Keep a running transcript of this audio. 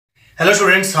Hello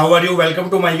students, how are you? Welcome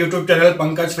to my YouTube channel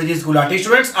Pankaj physics Gulati.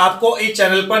 Students, आपको इस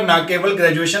channel पर ना केवल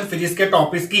ग्रेजुएशन फिजिक्स के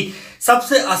टॉपिक्स की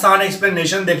सबसे आसान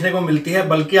एक्सप्लेनेशन देखने को मिलती है,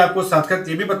 बल्कि आपको साथ साथ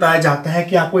ये भी बताया जाता है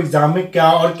कि आपको एग्जाम में क्या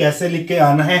और कैसे लिख के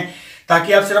आना है,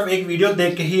 ताकि आप सिर्फ एक वीडियो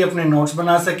देख के ही अपने नोट्स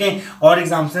बना सकें और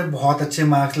एग्जाम से बहुत अच्छे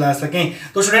मार्क्स ला सकें।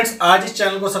 तो स्टूडेंट्स, आज इस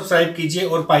चैनल को सब्सक्राइब कीजिए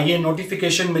और पाइए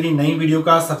नोटिफिकेशन मेरी नई वीडियो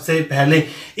का सबसे पहले।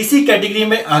 इसी कैटेगरी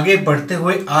में आगे बढ़ते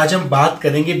हुए आज हम बात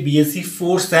करेंगे BSc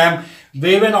 4 Sam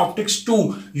wave and optics 2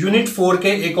 unit 4 के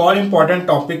एक और इंपॉर्टेंट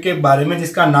टॉपिक के बारे में,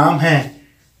 जिसका नाम है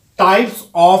टाइप्स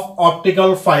ऑफ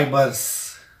ऑप्टिकल फाइबर्स।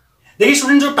 देखिए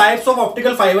स्टूडेंट, जो टाइप्स ऑफ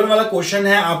ऑप्टिकल फाइबर वाला क्वेश्चन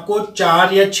है आपको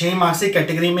 4 या 6 मार्क्स की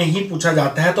कैटेगरी में ही पूछा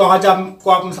जाता है। तो आज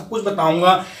आपको सब कुछ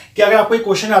बताऊंगा कि अगर आपको एक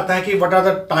क्वेश्चन आता है कि what are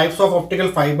the types of optical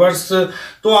fibres,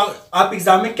 तो आप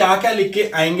एग्जाम में क्या क्या लिख के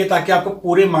आएंगे ताकि आपको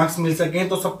पूरे मार्क्स मिल सकें,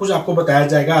 तो सब कुछ आपको बताया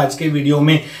जाएगा आज के वीडियो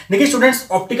में। देखिए स्टूडेंट्स,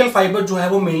 ऑप्टिकल फाइबर जो है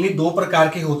वो मेनली 2 प्रकार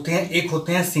के होते हैं। एक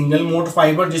होते हैं सिंगल मोड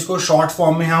फाइबर, जिसको शॉर्ट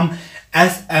फॉर्म में हम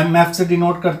SMF से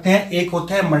डिनोट करते हैं। एक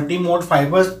होते हैं मल्टी मोड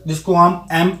फाइबर्स, जिसको हम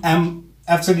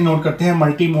MMF से डिनोट करते हैं,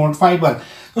 मल्टी मोड फाइबर।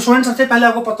 तो स्टूडेंट, सबसे पहले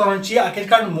आपको पता होना चाहिए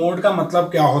आखिरकार मोड का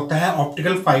मतलब क्या होता है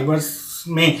ऑप्टिकल फाइबर्स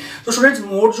में। तो स्टूडेंट्स,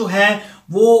 मोड जो है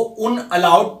वो उन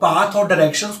अलाउड पाथ और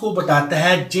डायरेक्शंस को बताता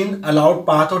है जिन अलाउड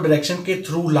पाथ और डायरेक्शन के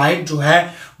थ्रू लाइट जो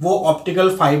है वो ऑप्टिकल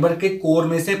फाइबर के कोर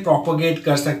में से प्रोपोगेट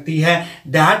कर सकती है।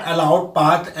 That allowed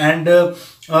path and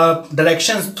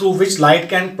directions through which light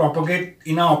can propagate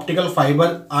in a optical fiber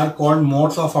are called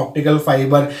modes of optical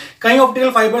fiber। कई ऑप्टिकल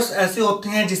फाइबर्स ऐसे होते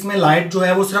हैं जिसमें लाइट जो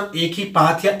है वो सिर्फ एक ही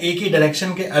पाथ या एक ही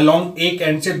डायरेक्शन के अलोंग एक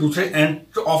एंड से दूसरे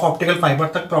एंड ऑफ ऑप्टिकल फाइबर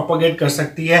तक प्रोपोगेट कर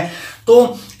सकती है।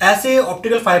 तो ऐसे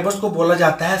ऑप्टिकल फाइबर्स को बोला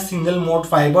जाता है सिंगल मोड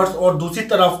फाइबर्स। और दूसरी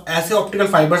तरफ ऐसे ऑप्टिकल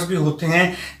फाइबर्स भी होते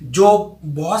हैं जो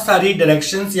बहुत सारी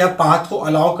डायरेक्शंस या पाथ को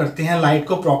अलाउ करते हैं लाइट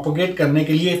को प्रोपोगेट करने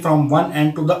के लिए from one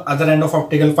and to the other end of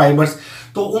optical fibres,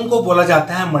 तो उनको बोला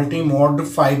जाता है मल्टी मोड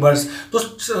फाइबर्स। तो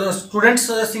स्टूडेंट्स,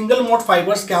 सिंगल मोड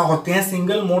फाइबर्स क्या होते हैं?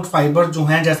 सिंगल मोड फाइबर जो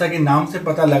हैं, जैसा कि नाम से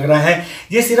पता लग रहा है,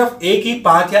 ये सिर्फ एक ही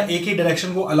पाथ या एक ही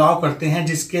डायरेक्शन को अलाउ करते हैं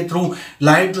जिसके थ्रू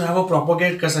लाइट जो है वो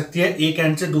प्रोपोगेट कर सकती है एक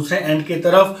एंड से दूसरे एंड की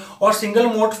तरफ। और सिंगल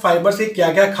मोड फाइबर से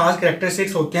क्या क्या खास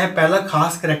कैरेक्टरिस्टिक्स होते हैं? पहला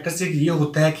खास कैरेक्टरिस्टिक ये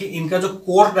होता है कि इनका जो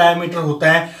कोर डायमीटर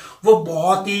होता है वो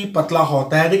बहुत ही पतला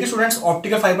होता है। देखिए स्टूडेंट्स,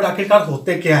 ऑप्टिकल फाइबर आखिरकार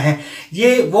होते क्या हैं?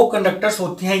 ये वो कंडक्टर्स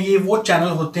होते हैं, ये वो चैनल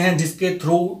होते हैं जिसके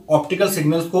थ्रू ऑप्टिकल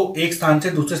सिग्नल्स को एक स्थान से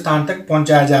दूसरे स्थान तक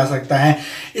पहुंचाया जा सकता है।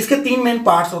 इसके 3 मेन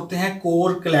पार्ट्स होते हैं,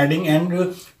 core, cladding and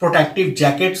protective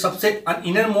jacket. सबसे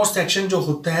इनर मोस्ट सेक्शन जो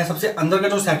होता है, सबसे अंदर का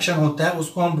जो सेक्शन होता है,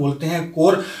 उसको हम बोलते हैं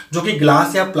कोर, जो कि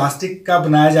ग्लास या प्लास्टिक का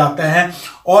बनाया जाता है।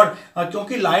 और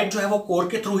क्योंकि लाइट जो है वो कोर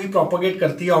के थ्रू ही प्रोपोगेट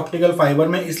करती है ऑप्टिकल फाइबर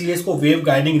में, इसलिए इसको वेव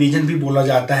गाइडिंग रीजन भी बोला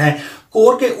जाता है।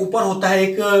 कोर के ऊपर होता है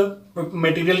एक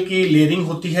मटेरियल की लेयरिंग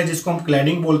होती है जिसको हम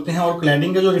क्लैडिंग बोलते हैं। और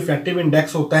क्लैडिंग का जो रिफ्रैक्टिव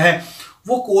इंडेक्स होता है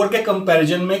वो कोर के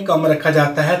कंपैरिजन में कम रखा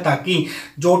जाता है, ताकि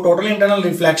जो टोटल इंटरनल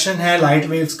रिफ्लेक्शन है लाइट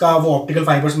वेव्स का वो ऑप्टिकल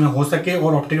फाइबर्स में हो सके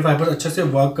और ऑप्टिकल फाइबर्स अच्छे से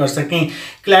वर्क कर सकें।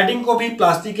 क्लैडिंग को भी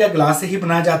प्लास्टिक या ग्लास से ही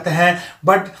बनाया जाता है,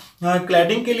 बट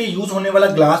क्लैडिंग के लिए यूज होने वाला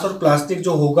ग्लास और प्लास्टिक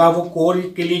जो होगा वो कोर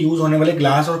के लिए यूज होने वाले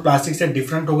ग्लास और प्लास्टिक से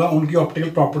डिफरेंट होगा। उनकी ऑप्टिकल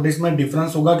प्रॉपर्टीज में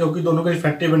डिफरेंस होगा क्योंकि दोनों के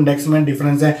रिफ्रैक्टिव इंडेक्स में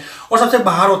डिफरेंस है। और सबसे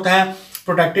बाहर होता है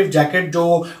प्रोटेक्टिव जैकेट,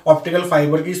 जो ऑप्टिकल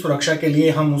फाइबर की सुरक्षा के लिए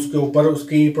हम उसके ऊपर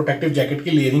उसकी प्रोटेक्टिव जैकेट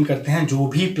की लेयरिंग करते हैं, जो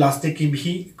भी प्लास्टिक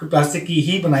की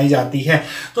ही बनाई जाती है।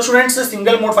 तो स्टूडेंट्स,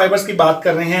 सिंगल मोड फाइबर्स की बात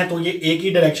कर रहे हैं तो ये एक ही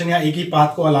डायरेक्शन या एक ही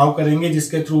पाथ को अलाउ करेंगे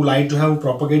जिसके थ्रू लाइट जो है वो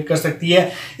प्रोपोगेट कर सकती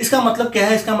है। इसका मतलब क्या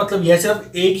है? इसका मतलब यह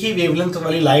सिर्फ एक ही वेवलेंथ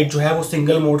वाली लाइट जो है वो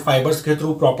सिंगल मोड फाइबर्स के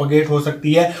थ्रू प्रोपोगेट हो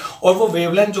सकती है। और वो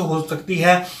वेवलेंथ जो हो सकती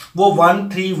है वो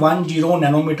 1310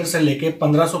 नैनोमीटर से लेके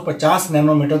 1550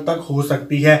 नैनोमीटर तक हो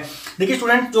सकती है। देखिए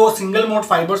स्टूडेंट, जो सिंगल मोड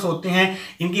फाइबर्स होते हैं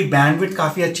इनकी बैंडविड्थ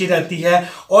काफी अच्छी रहती है।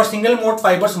 और सिंगल मोड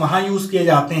फाइबर्स वहां यूज किए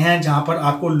जाते हैं जहां पर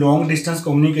आपको लॉन्ग डिस्टेंस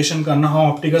कम्युनिकेशन करना हो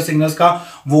ऑप्टिकल सिग्नल्स का,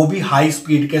 वो भी हाई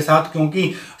स्पीड के साथ,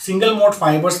 क्योंकि सिंगल मोड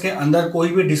फाइबर्स के अंदर कोई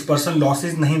भी डिस्पर्सन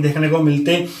लॉसेस नहीं देखने को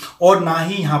मिलते और ना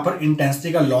ही यहाँ पर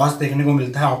इंटेंसिटी का लॉस देखने को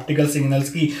मिलता है ऑप्टिकल सिग्नल्स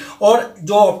की। और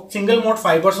जो सिंगल मोड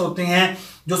फाइबर्स होते हैं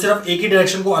जो सिर्फ एक ही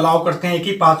डायरेक्शन को अलाउ करते हैं, एक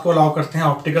ही पाथ को अलाउ करते हैं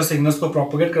ऑप्टिकल सिग्नल्स को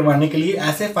प्रोपोगेट करवाने के लिए,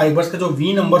 ऐसे फाइबर्स का जो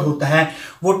वी नंबर होता है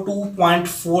वो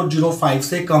 2.405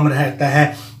 से कम रहता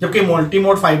है, जबकि मल्टी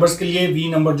मोड फाइबर्स के लिए वी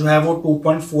नंबर जो है वो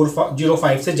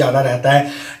 2.405 से ज्यादा रहता है।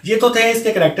 ये तो थे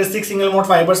इसके कैरेक्टरिस्टिक सिंगल मोड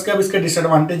फाइबर्स के। अब इसके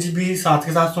डिसएडवांटेज भी साथ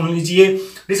के साथ सुन लीजिए।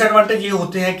 डिसएडवांटेज ये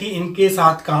होते हैं कि इनके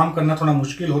साथ काम करना थोड़ा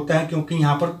मुश्किल होता है, क्योंकि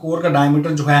यहाँ पर कोर का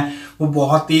डायमीटर जो है वो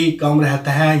बहुत ही कम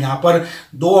रहता है। यहाँ पर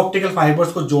 2 ऑप्टिकल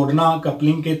फाइबर्स को जोड़ना कपलिंग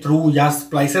के थ्रू या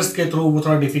स्प्लाइसर्स के थ्रू वो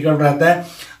थोड़ा डिफिकल्ट रहता है।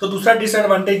 तो दूसरा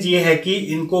डिसएडवांटेज ये है कि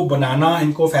इनको बनाना,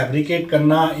 इनको फैब्रिकेट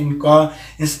करना, इनका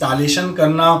इंस्टॉलेशन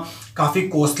करना काफी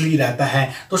कॉस्टली रहता है।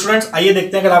 तो स्टूडेंट्स आइए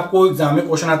देखते हैं, अगर आपको एग्जाम में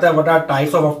क्वेश्चन आता है what are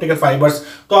types of optical fibres,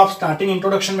 तो आप स्टार्टिंग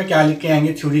इंट्रोडक्शन में क्या लिख के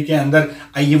आएंगे थ्योरी के अंदर,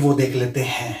 आइए वो देख लेते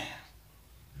हैं।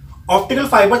 Optical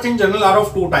fibres in general R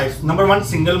of two types. Number one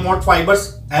single mode fibres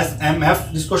SMF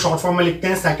जिसको शॉर्ट फॉर्म में लिखते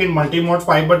हैं, सेकंड मल्टी मोड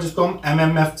फाइबर जिसको हम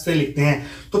MMF से लिखते हैं।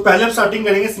 तो पहले हम स्टार्टिंग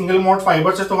करेंगे सिंगल मोड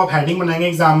फाइबर से, तो आप हेडिंग बनाएंगे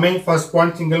एग्जाम में, first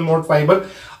point single mode fibre.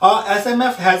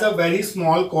 SMF has a very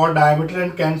small core diameter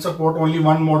and can support only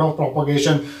one mod of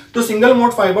propagation. तो सिंगल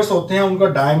मोड फाइबर्स होते हैं, उनका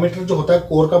डायमीटर जो होता है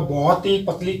कोर का बहुत ही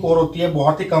पतली कोर होती है,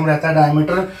 बहुत ही कम रहता है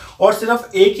डायमीटर, और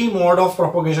सिर्फ एक ही मोड ऑफ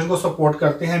प्रोपगेशन को सपोर्ट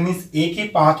करते हैं। मींस एक ही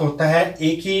पाथ होता है,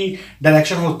 एक ही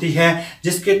डायरेक्शन होती है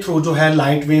जिसके थ्रू जो है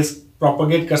लाइट वेव्स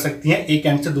प्रोपगेट कर सकती हैं एक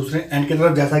एंड से दूसरे एंड की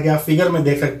तरफ। जैसा कि आप फिगर में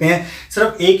देख सकते हैं,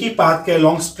 सिर्फ एक ही पाथ के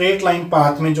अलोंग स्ट्रेट लाइन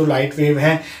पाथ में जो लाइट वेव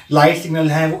है, लाइट सिग्नल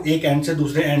है, वो एक एंड से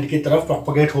दूसरे एंड की तरफ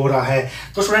प्रोपगेट हो रहा है।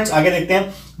 तो स्टूडेंट्स आगे देखते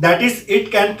हैं, that is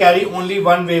it can carry only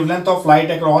one wavelength of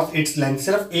light across its length.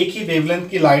 सिर्फ एक ही वेवलेंथ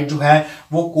की लाइट जो है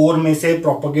वो कोर में से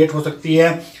प्रोपगेट हो सकती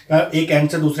है, एक एंड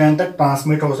से दूसरे एंड तक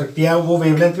ट्रांसमिट हो सकती है। वो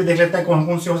वेवलेंथ भी देख लेते हैं कौन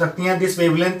कौन सी हो सकती हैं। This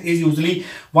wavelength is usually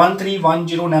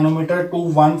 1310 nanometre to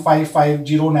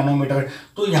 1550 nanometre.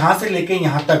 तो यहाँ से लेके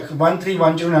यहाँ तक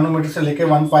 1310 नैनोमीटर से लेके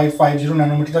 1550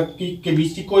 नैनोमीटर तक के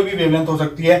बीच की कोई भी वेवलेंथ हो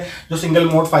सकती है जो सिंगल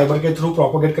मोड फाइबर के थ्रू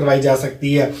प्रोपगेट करवाई जा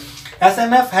सकती है।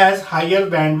 SMF has higher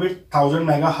bandwidth 1000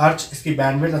 megahertz, इसकी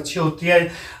बैंडविड्थ अच्छी होती है,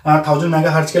 1000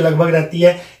 मेगाहर्ट्ज के लगभग रहती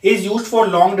है। Is used for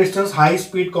long distance high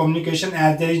speed communication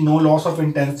as there is no loss of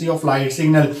intensity of light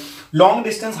signal. Long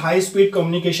distance high speed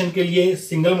communication के लिए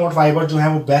सिंगल मोड फाइबर जो है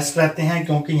वो बेस्ट रहते हैं,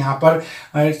 क्योंकि यहाँ पर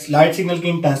लाइट सिग्नल की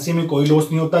इंटेंसिटी में कोई लॉस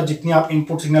नहीं होता। जितनी आप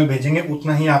इनपुट सिग्नल भेजेंगे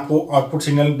उतना ही आपको आउटपुट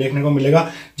सिग्नल देखने को मिलेगा,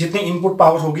 जितनी इनपुट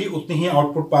पावर होगी उतनी ही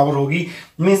आउटपुट पावर होगी।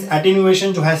 मीन्स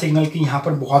एटेन्युएशन जो है सिग्नल की यहाँ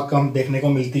पर बहुत कम देखने को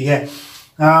मिलती है।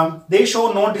 दे शो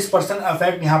नो डिस्पर्सन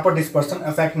इफेक्ट, यहाँ पर डिस्पर्सन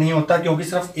इफेक्ट नहीं होता क्योंकि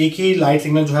सिर्फ एक ही लाइट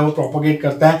सिग्नल जो है वो प्रोपोगेट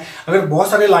करता है। अगर बहुत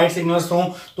सारे लाइट सिग्नल्स हों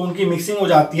तो उनकी मिक्सिंग हो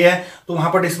जाती है, तो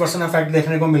वहाँ पर डिस्पर्सन इफेक्ट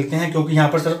देखने को मिलते हैं। क्योंकि यहाँ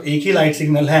पर सिर्फ एक ही लाइट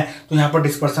सिग्नल है तो यहाँ पर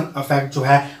डिस्पर्सन इफेक्ट जो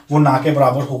है वो ना के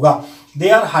बराबर होगा। दे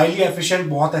आर हाईली एफिशिएंट,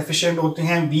 बहुत एफिशिएंट होते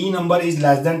हैं। B number is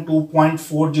less than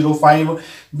 2.405।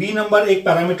 B number एक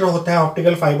पैरामीटर होता है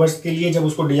ऑप्टिकल फाइबर्स के लिए, जब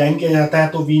उसको डिजाइन किया जाता है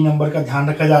तो बी नंबर का ध्यान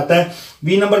रखा जाता है।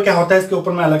 बी नंबर क्या होता है इसके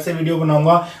ऊपर मैं अलग से वीडियो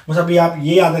बनाऊंगा, बस अभी आप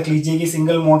ये याद रख लीजिए कि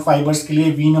सिंगल मोड फाइबर्स के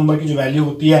लिए बी नंबर की जो वैल्यू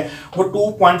होती है वो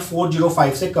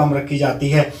 2.405 से कम रखी जाती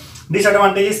है।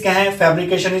 डिसएडवांटेजेस क्या है?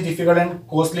 Fabrication is difficult and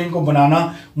costly, इनको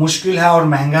बनाना मुश्किल है और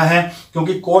महंगा है,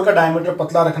 क्योंकि कोर का डायमीटर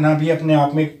पतला रखना भी अपने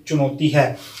आप में एक चुनौती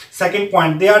है। Second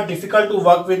point, they are difficult to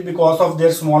work with because of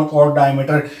their small core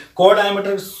diameter. Core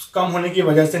diameter कम होने की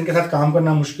वजह से इनके साथ काम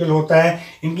करना मुश्किल होता है,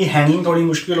 इनकी हैंडलिंग थोड़ी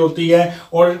मुश्किल होती है,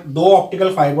 और दो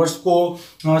ऑप्टिकल फाइबर्स को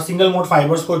सिंगल मोड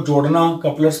फाइबर्स को जोड़ना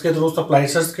कपलर्स के थ्रू,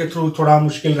 सप्लाइसर्स के थ्रू थोड़ा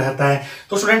मुश्किल रहता है।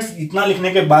 तो स्टूडेंट्स इतना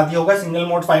लिखने के बाद ही होगा सिंगल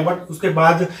मोड फाइबर। उसके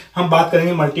बाद हम बात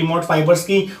करेंगे मल्टी मोड फाइबर्स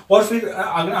की, और फिर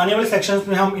आने वाले सेक्शंस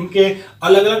में हम इनके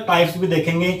अलग अलग टाइप्स भी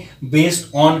देखेंगे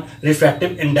based on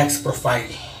refractive index profile.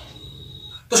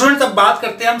 तो स्टूडेंट्स अब बात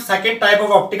करते हैं हम second type of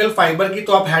optical fibre की।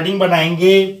 तो आप हेडिंग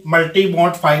बनाएंगे मल्टी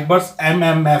मोड फाइबर्स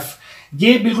MMF।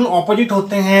 ये बिल्कुल ऑपोजिट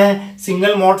होते हैं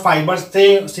सिंगल मोड फाइबर से।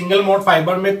 सिंगल मोड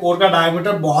फाइबर में कोर का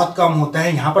डायमीटर बहुत कम होता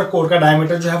है, यहाँ पर कोर का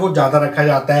डायमीटर जो है वो ज्यादा रखा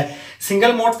जाता है।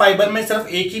 सिंगल मोड फाइबर में सिर्फ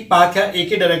एक ही पाथ या एक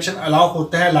ही डायरेक्शन अलाउ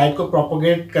होता है लाइट को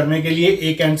प्रोपोगेट करने के लिए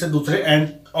एक एंड से दूसरे एंड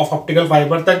ऑफ ऑप्टिकल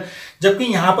फाइबर तक, जबकि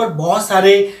यहाँ पर बहुत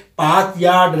सारे पाथ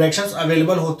या डायरेक्शंस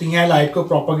अवेलेबल होती हैं लाइट को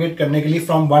प्रोपोगेट करने के लिए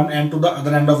from one and to the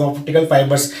other end of optical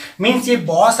fibres. Means ये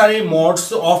बहुत सारे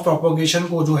मोड्स ऑफ प्रोपोगेशन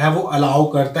को जो है वो अलाउ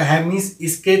करता है। मींस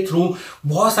इसके थ्रू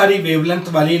बहुत सारी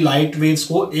वेवलेंथ वाली लाइट वेव्स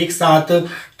को एक साथ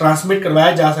ट्रांसमिट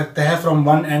करवाया जा सकता है from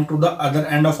one and to the other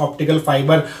end of optical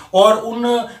fibre. और उन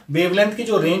वेवलेंथ की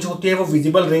जो रेंज होती है वो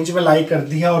विजिबल रेंज में लाई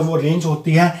करती है, और वो रेंज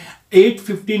होती है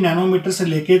 850 नैनोमीटर से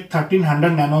लेके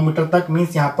 1300 नैनोमीटर तक।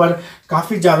 मींस यहाँ पर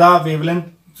काफी ज्यादा वेवलेंथ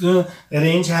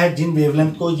रेंज है जिन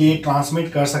वेवलेंथ को ये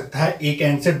ट्रांसमिट कर सकता है एक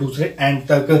एंड से दूसरे एंड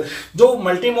तक। जो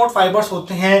मल्टी मोड फाइबर्स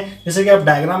होते हैं, जैसे कि आप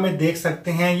डायग्राम में देख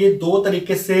सकते हैं, ये दो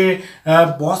तरीके से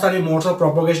बहुत सारे मोड्स ऑफ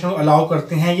प्रोपोगेशन अलाउ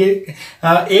करते हैं। ये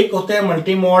एक होते हैं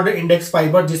मल्टी मोड इंडेक्स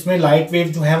फाइबर, जिसमें लाइट वेव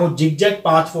जो है वो जिगजैग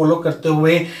पाथ फॉलो करते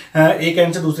हुए एक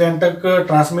एंड से दूसरे एंड तक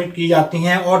ट्रांसमिट की जाती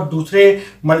हैं। और दूसरे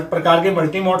प्रकार के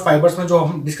मल्टी मोड फाइबर्स में जो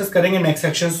हम डिस्कस करेंगे नेक्स्ट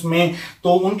सेक्शंस में,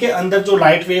 तो उनके अंदर जो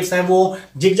लाइट वेव्स हैं वो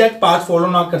जिगजैग पाथ फॉलो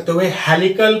ना करते हुए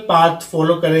हेलिकल पाथ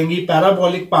फॉलो करेंगी,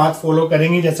 पैराबोलिक पाथ फॉलो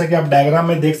करेंगी, जैसा कि आप डायग्राम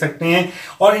में देख सकते हैं।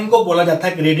 और इनको बोला जाता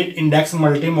है graded index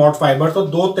multi mode fibre. तो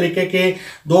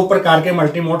दो प्रकार के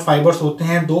मल्टी मोड फाइबर्स होते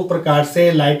हैं। दो प्रकार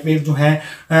से लाइट वेव जो है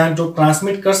जो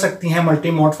ट्रांसमिट कर सकती हैं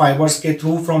मल्टी मोड फाइबर्स के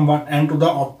through from one and to the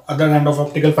other end of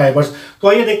optical fibres. तो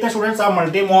आइए देखते हैं स्टूडेंट्स, आप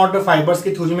मल्टी मोड फाइबर्स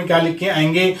की थ्योरी में क्या लिख के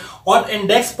आएंगे और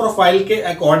इंडेक्स प्रोफाइल के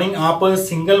अकॉर्डिंग आप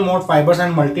single mode fibres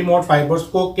and multi mode fibres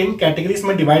को किन कैटेगरीज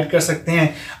में डिवाइड कर सकते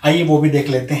हैं, आइए वो भी देख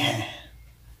लेते हैं।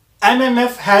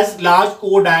 MMF has large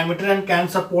core diameter and can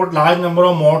support large number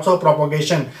of modes of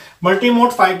propagation. Multi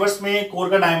mode fibres में कोर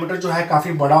का डायमीटर जो है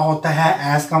काफी बड़ा होता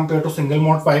है as compare to single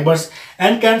mode fibres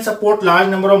and can support large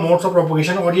number of modes of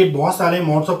propagation. और ये बहुत सारे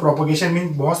मोड्स ऑफ प्रोपगेशन मीन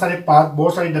बहुत सारे पाथ,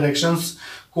 बहुत सारी डायरेक्शंस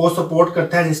को सपोर्ट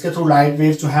करता है जिसके थ्रू लाइट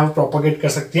वेव्स जो है वो प्रोपगेट कर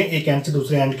सकती हैं एक एंड से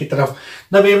दूसरे एंड की तरफ।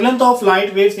 The wavelength of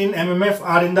light waves in MMF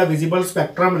are in the visible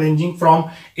spectrum ranging from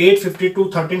 850 to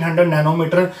 1300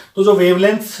 nanometre. तो जो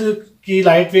वेवलेंथ की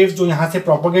लाइट वेव्स जो यहाँ से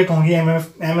प्रोपगेट होंगी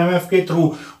MMF के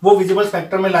थ्रू वो विजिबल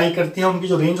स्पेक्ट्रम में लाई करती हैं। उनकी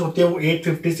जो रेंज होती है वो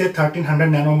 850 से 1300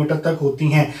 नैनोमीटर तक होती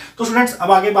हैं। तो स्टूडेंट्स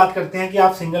अब आगे बात करते हैं कि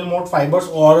आप सिंगल मोड फाइबर्स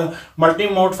और मल्टी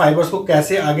मोड फाइबर्स को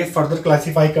कैसे आगे फर्दर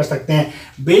क्लासीफाई कर सकते हैं।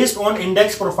 Based on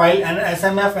index profile and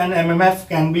SMF and MMF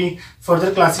can be further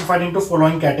classified into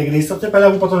following category. सबसे पहले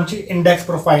आपको पता होना चाहिए इंडेक्स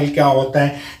प्रोफाइल क्या होता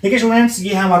है। देखिए स्टूडेंट्स,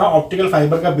 ये हमारा ऑप्टिकल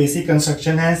फाइबर का बेसिक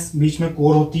कंस्ट्रक्शन है। बीच में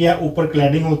कोर होती है, ऊपर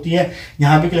क्लैडिंग होती है,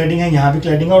 यहाँ भी क्लैडिंग है, यहाँ भी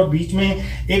क्लैडिंग है और बीच में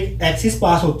एक एक्सिस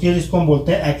पास होती है जिसको हम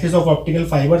बोलते हैं axis of optical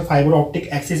fibre, fibre optic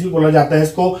axis भी बोला जाता है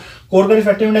इसको। कोर का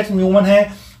रिफ्रैक्टिव इंडेक्स μ1 है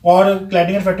और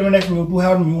क्लैडिंग रिफ्रैक्टिव इंडेक्स μ2 है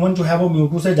और μ1 जो है वो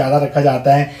μ2 से ज्यादा रखा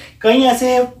जाता है। कई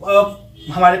ऐसे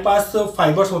हमारे पास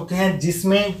फाइबर्स होते हैं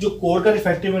जिसमें जो कोर का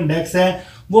रिफ्रैक्टिव इंडेक्स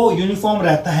है वो यूनिफॉर्म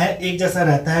रहता है, एक जैसा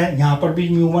रहता है। यहाँ पर भी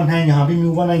μ1 है, यहाँ भी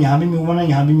μ1 है, यहाँ भी μ1 है,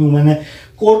 यहाँ भी μ1 है।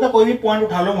 कोर का कोई भी पॉइंट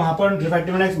उठा लो वहां पर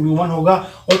रिफ्रैक्टिव इंडेक्स μ1 होगा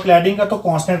और क्लैडिंग का तो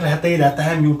कांस्टेंट रहता ही रहता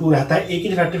है, μ2 रहता है। एक ही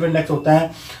रिफ्रैक्टिव इंडेक्स होता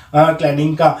है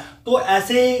क्लैडिंग का। तो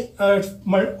ऐसे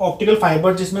ऑप्टिकल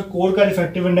फाइबर जिसमें कोर का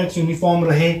रिफ्रैक्टिव इंडेक्स यूनिफॉर्म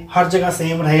रहे, हर जगह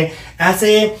सेम रहे,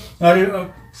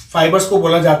 ऐसे फाइबर्स को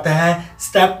बोला जाता है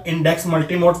step index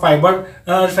multi mode fibre.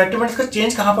 Refractive index का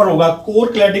चेंज कहां पर होगा?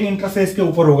 कोर क्लैडिंग इंटरफेस के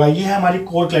ऊपर होगा। ये है हमारी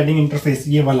कोर क्लैडिंग इंटरफेस,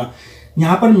 ये वाला।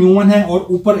 यहाँ पर μ1 है और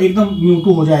ऊपर एकदम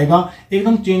μ2 हो जाएगा,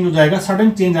 एकदम चेंज हो जाएगा, सडन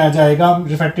चेंज आ जाएगा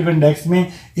रिफ्रैक्टिव इंडेक्स में।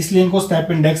 इसलिए इनको स्टेप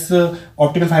इंडेक्स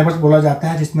ऑप्टिकल फाइबर्स बोला जाता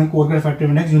है जिसमें कोर का रिफ्रैक्टिव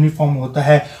इंडेक्स यूनिफॉर्म होता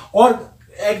है। और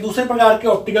एक दूसरे प्रकार के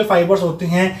ऑप्टिकल फाइबर्स होते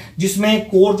हैं जिसमें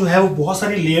कोर जो है वो बहुत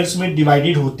सारी लेयर्स में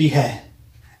डिवाइडेड होती है।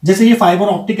 जैसे ये फाइबर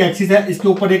ऑप्टिक एक्सिस है, इसके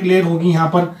ऊपर एक लेयर होगी, यहाँ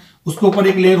पर उसके ऊपर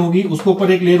एक लेयर होगी, उसके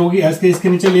ऊपर एक लेयर होगी, ऐसे इसके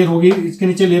नीचे लेयर होगी, इसके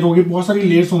नीचे लेयर होगी, बहुत सारी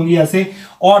लेयर्स होंगी ऐसे।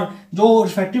 और जो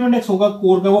रिफ्रैक्टिव इंडेक्स होगा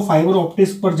कोर का वो फाइबर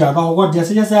ऑप्टिक्स पर ज्यादा होगा।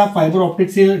 जैसे जैसे आप फाइबर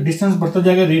ऑप्टिक से डिस्टेंस बढ़ता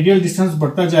जाएगा, रेडियल डिस्टेंस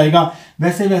बढ़ता जाएगा,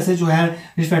 वैसे वैसे जो है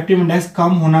रिफ्रैक्टिव इंडेक्स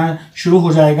कम होना शुरू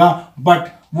हो जाएगा।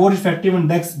 बट वो रिफ्रैक्टिव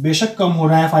इंडेक्स बेशक कम हो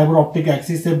रहा है फाइबर ऑप्टिक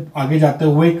एक्सिस से आगे जाते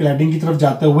हुए, क्लैडिंग की तरफ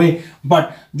जाते हुए, बट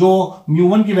जो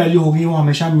μ1 की वैल्यू होगी वो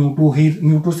हमेशा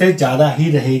μ2 से ज्यादा ही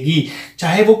रहेगी।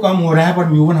 चाहे वो कम हो रहा है पर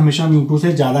μ1 हमेशा μ2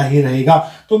 से ज्यादा ही रहेगा।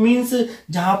 तो मीन्स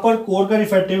जहां पर कोर का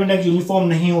रिफ्रैक्टिव इंडेक्स यूनिफॉर्म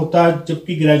नहीं होता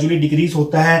जबकि ग्रेजुअली डिक्रीज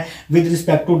होता है with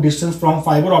respect to distance from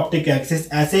fibre optic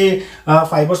axis, ऐसे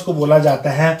फाइबर्स को बोला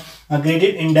जाता है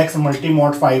graded index multi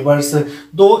mode fibres.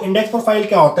 दो इंडेक्स प्रोफाइल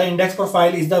क्या होता है? Index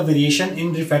profile is the variation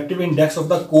in refractive index of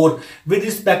the core with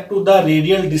respect to the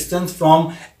radial distance from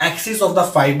axis of the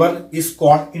fibre is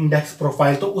called index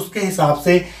profile. तो उसके हिसाब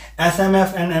से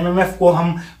SMF and MMF को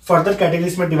हम further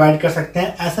categories में divide कर सकते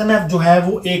हैं। SMF जो है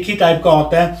वो एक ही टाइप का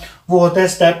होता है, वो होता है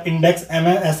स्टेप इंडेक्स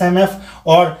SMF।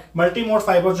 और मल्टी मोड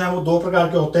फाइबर जो है वो दो प्रकार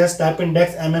के होते हैं, step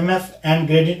index MMF and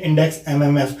graded index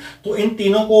MMF। तो इन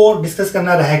तीनों को डिस्कस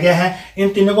करना रह गया है, इन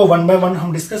तीनों को वन बाय वन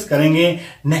हम डिस्कस करेंगे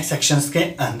नेक्स्ट सेक्शंस के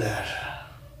अंदर।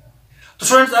 तो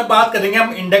स्टूडेंट्स अब बात करेंगे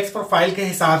हम इंडेक्स प्रोफाइल के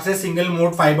हिसाब से सिंगल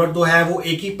मोड फाइबर जो है वो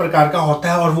एक ही प्रकार का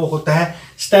होता है और वो होता है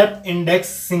step index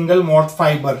single mode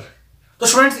fibre. तो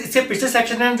स्टूडेंट्स इससे पिछले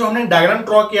सेक्शन में जो हमने डायग्राम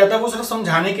ड्रॉ किया था वो सिर्फ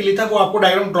समझाने के लिए था, वो आपको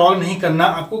डायग्राम ड्रॉ नहीं करना।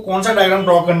 आपको कौन सा डायग्राम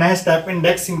ड्रॉ करना है step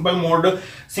index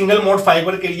single mode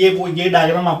fibre के लिए, वो ये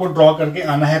डायग्राम आपको ड्रॉ करके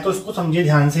आना है। तो इसको समझिए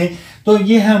ध्यान से। तो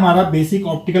ये है हमारा बेसिक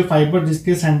ऑप्टिकल फाइबर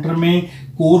जिसके सेंटर में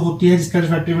कोर होती है जिसका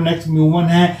रिफ्रैक्टिव इंडेक्स μ1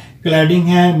 है, क्लैडिंग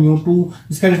है μ2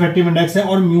 जिसका रिफ्रैक्टिव इंडेक्स है,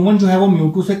 और μ1 जो है वो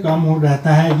μ2 से कम हो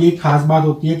रहता है। ये खास बात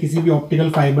होती है किसी भी ऑप्टिकल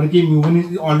फाइबर की, μ1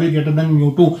 is always greater than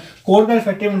μ2। Core का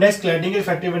रिफ्रैक्टिव इंडेक्स क्लैडिंग के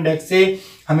रिफ्रैक्टिव इंडेक्स से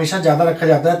हमेशा ज्यादा रखा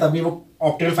जाता है, तभी वो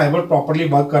ऑप्टिकल फाइबर प्रॉपर्ली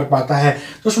वर्क कर पाता है।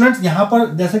 तो स्टूडेंट्स यहाँ पर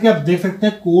जैसे कि आप देख सकते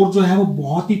हैं कोर जो है वो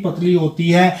बहुत ही पतली होती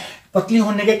है। पतली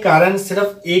होने के कारण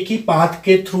सिर्फ एक ही पाथ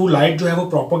के थ्रू लाइट जो है वो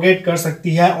प्रोपोगेट कर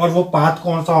सकती है, और वो पाथ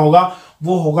कौन सा होगा?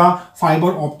 वो होगा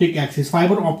fibre optic axis.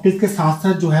 Fibre optic के साथ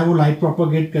साथ जो है वो लाइट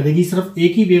प्रोपोगेट करेगी, सिर्फ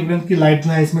एक ही वेवलेंथ की लाइट जो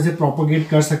है इसमें से प्रोपोगेट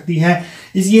कर सकती है।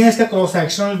 ये है इसका क्रॉस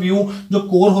सेक्शनल व्यू। जो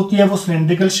कोर होती है वो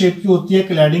सिलेंड्रिकल शेप की होती है,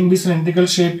 क्लैडिंग भी सिलेंड्रिकल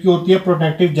शेप की होती है,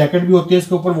 प्रोटेक्टिव जैकेट भी होती है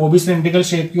इसके ऊपर, वो भी सिलेंड्रिकल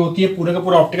शेप की होती है। पूरे का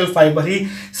पूरा ऑप्टिकल फाइबर ही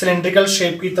सिलेंड्रिकल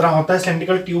शेप की तरह होता है,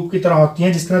 सिलेंड्रिकल ट्यूब की तरह होती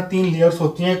है, जिसके अंदर 3 लेयर्स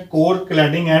होती हैं, core,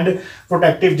 cladding and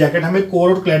protective jacket. हमें कोर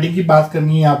और क्लैडिंग की बात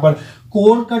करनी है यहाँ पर।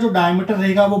 कोर का जो डायमीटर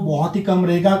रहेगा वो बहुत ही कम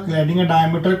रहेगा, क्लैडिंग का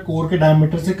डायमीटर कोर के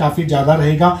डायमीटर से काफी ज्यादा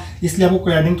रहेगा, इसलिए आपको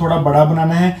क्लैडिंग थोड़ा बड़ा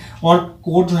बनाना है और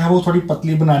कोर जो है वो थोड़ी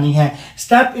पतली बनानी है।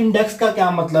 स्टेप इंडेक्स का क्या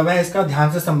मतलब है, इसका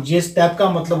ध्यान से समझिए। स्टेप का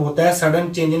मतलब होता है sudden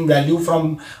change in value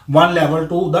from one level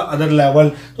two the other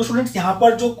level. तो स्टूडेंट्स यहाँ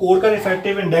पर जो कोर का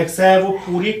रिफ्रैक्टिव इंडेक्स है वो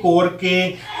पूरी कोर के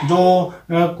जो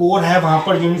कोर है वहां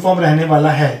पर यूनिफॉर्म रहने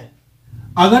वाला है।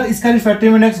 अगर इसका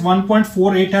रिफ्रैक्टिव इंडेक्स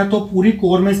 1.48 है तो पूरी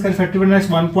कोर में इसका रिफ्रैक्टिव इंडेक्स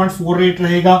 1.48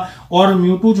 रहेगा। और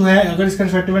म्यू2 जो है, अगर इसका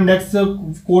रिफ्रैक्टिव इंडेक्स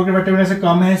कोर के रिफ्रैक्टिव इंडेक्स से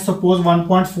कम है, सपोज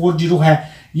 1.40 है,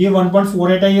 ये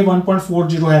 1.48 है, ये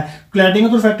 1.40 है। क्लैडिंग का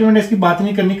तो रिफ्रैक्टिव इंडेक्स की बात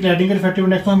नहीं करनी, क्लैडिंग का रिफ्रैक्टिव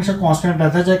इंडेक्स तो हमेशा कांस्टेंट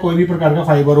रहता है चाहे कोई भी प्रकार का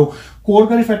फाइबर हो। कोर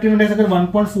का रिफ्रैक्टिव इंडेक्स अगर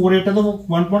 1.48 है तो वो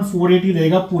 1.48 ही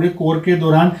रहेगा पूरे कोर के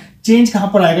दौरान। चेंज कहां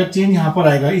पर आएगा, चेंज यहां पर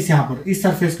आएगा, यहाँ पर इस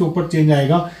सरफेस के ऊपर चेंज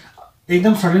आएगा,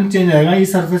 एकदम सडन चेंज आएगा,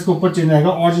 इस सरफेस के ऊपर चेंज आएगा।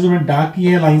 और जो मैंने डार्क की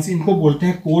है लाइंस, इनको बोलते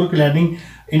हैं कोर क्लैडिंग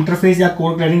इंटरफेस या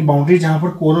कोर क्लैडिंग बाउंड्री, जहां पर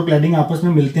कोर और क्लैडिंग आपस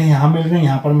में मिलते हैं, यहाँ मिल रहे हैं,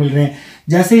 यहाँ पर मिल रहे हैं।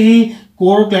 जैसे ही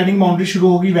कोर और क्लैडिंग बाउंड्री शुरू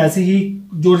होगी वैसे ही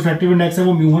जो रिफ्रैक्टिव इंडेक्स है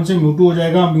वो म्यू1 से म्यू2 हो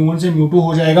जाएगा, म्यू1 से म्यू2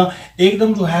 हो जाएगा,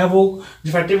 एकदम जो है वो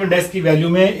रिफ्रैक्टिव इंडेक्स की वैल्यू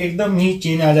में एकदम ही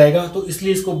चेंज आ जाएगा। तो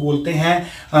इसलिए इसको बोलते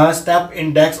हैं स्टेप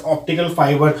इंडेक्स ऑप्टिकल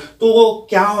फाइबर। तो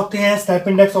क्या होते हैं स्टेप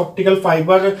इंडेक्स ऑप्टिकल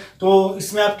फाइबर, तो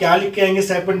इसमें आप क्या लिख के आएंगे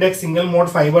step index single mode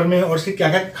fibre में, और इसकी क्या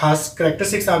क्या खास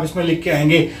कैरेक्टरिस्टिक्स आप इसमें लिख के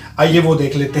आएंगे, आइए वो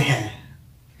देख लेते हैं।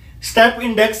 Step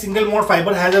index single mode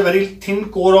fiber has a very thin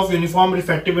core of uniform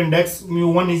refractive index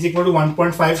mu1 is equal to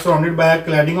 1.5 surrounded by a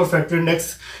cladding of refractive index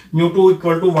mu2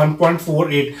 equal to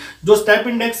 1.48। जो स्टेप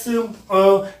इंडेक्स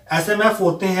एसएमएफ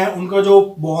होते हैं उनका जो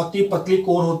बहुत ही पतली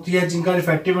core होती है, जिनका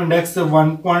रिफ्रैक्टिव इंडेक्स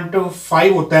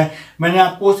 1.5 होता है। मैंने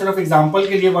आपको सिर्फ एग्जांपल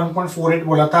के लिए 1.48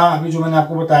 बोला था, अभी जो मैंने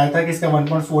आपको बताया था कि इसका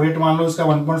 1.48 मान लो, इसका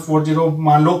 1.40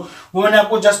 मान लो, वो मैंने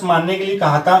आपको जस्ट मानने के लिए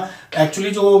कहा था।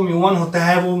 एक्चुअली जो म्यू1 होता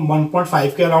है वो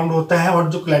 1.5 के अराउंड होता है और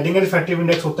जो क्लैडिंग का रिफ्रैक्टिव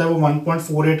इंडेक्स होता है वो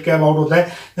 1.48 के अबाउट होता है।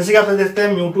 जैसे कि आप देखते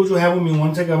हैं म्यू2 जो है वो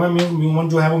म्यू1 से कम है, म्यू1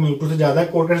 जो है वो म्यू2 से ज्यादा है।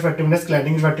 कोर का refractive index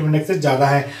cladding refractive index से ज्यादा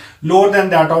है, lower than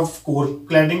that of core.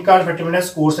 Cladding का रिफ्रैक्टिव इंडेक्स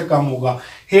कोर से कम होगा।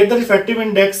 Here the refractive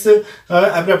index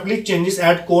abruptly changes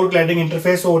at core cladding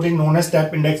interface or is known as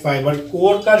step index fiber।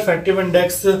 Core का refractive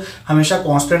index हमेशा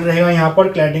constant रहेगा, यहाँ पर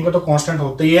क्लैडिंग का तो कांस्टेंट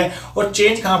होता ही है। और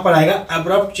चेंज कहाँ पर आएगा,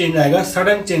 अब्रप्ट चेंज आएगा,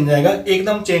 सडन चेंज आएगा,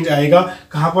 एकदम चेंज आएगा।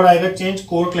 कहाँ पर आएगा चेंज,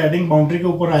 कोर क्लैडिंग बाउंड्री के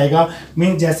ऊपर आएगा।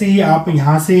 मीन जैसे ही आप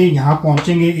यहाँ से यहाँ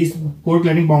पहुंचेंगे, इस कोर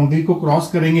क्लैडिंग बाउंड्री को क्रॉस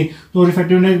करेंगे तो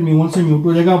रिफ्रैक्टिव इंडेक्स म्यू1 से म्यू2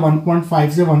 हो जाएगा,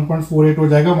 1.5 से 1.48 हो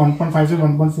जाएगा, 1.5 से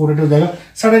 1.48 हो जाएगा,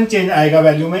 सडन चेंज आएगा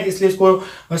वैल्यू में, इसलिए इसको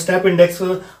step index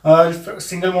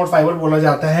single mode fibre बोला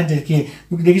जाता है। देखिए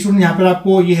स्टूडेंट यहाँ पर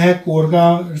आपको ये है कोर का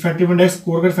रिफ्रैक्टिव इंडेक्स।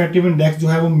 कोर का रिफ्रैक्टिव इंडेक्स जो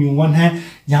है वो म्यू1 है,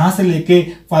 यहाँ से लेके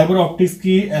फाइबर ऑप्टिक्स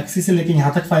की एक्सिस से लेके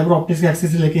यहाँ तक, फाइबर ऑप्टिक्स की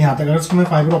एक्सिस से लेके यहाँ तक, अगर इसको मैं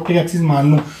फाइबर ऑप्टिक एक्सिस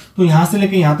मान लूँ तो यहाँ से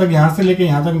लेके यहाँ तक, यहाँ से लेके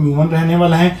यहाँ तक म्यू1 रहने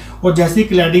वाला है। और जैसे ही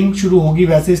क्लैडिंग शुरू होगी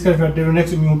वैसे इसका रिफ्रैक्टिव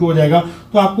इंडेक्स म्यू2 हो जाएगा।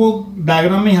 तो आपको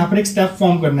डायग्राम में यहाँ पर एक स्टेप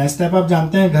फॉर्म करना है। स्टेप आप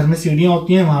जानते हैं घर में सीढ़ियाँ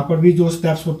होती हैं, वहाँ पर भी जो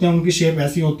स्टेप्स होते हैं उनकी शेप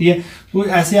ऐसी होती है, तो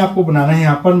ऐसे आपको बनाना है।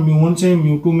 यहाँ पर म्यू1 से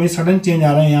म्यू2 में सडन चेंज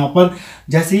आ रहा है। यहाँ पर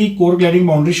जैसे ही कोर क्लैडिंग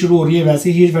बाउंड्री शुरू हो रही है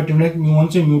वैसे ही रिफ्रैक्टिव इंडेक्स म्यू1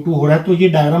 से म्यू2 हो रहा है। तो ये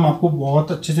डायग्राम आपको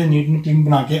बहुत अच्छे से नीट एंड क्लीन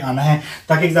बना के आना है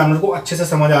ताकि एग्जामिनर को अच्छे से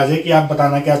समझ आ जाए कि आप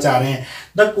बताना क्या चाह रहे हैं।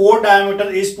 The core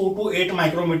diameter is 2 to 8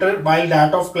 micrometer while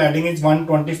that of cladding is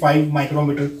 125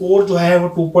 micrometer. Core जो है वो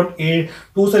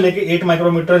 2 से लेके 8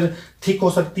 माइक्रोमीटर थिक हो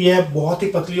सकती है, बहुत ही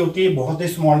पतली होती है, बहुत ही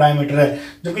स्मॉल डायमीटर है।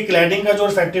 जबकि क्लैडिंग का जो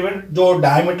रिफ्रैक्टिव जो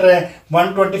डायमीटर है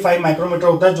 125 माइक्रोमीटर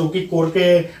होता है, जो कि कोर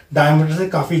के डायमीटर से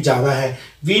काफी ज्यादा है।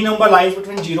 We number lies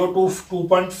between 0 to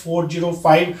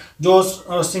 2.405। जो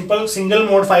सिंपल सिंगल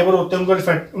मोड फाइबर होते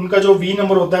हैं उनका जो वी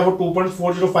नंबर होता है वो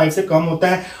 2.405 से कम होता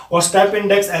है। और स्टेप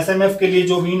इंडेक्स एसएमएफ के लिए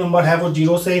जो वी नंबर है वो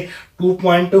 0 से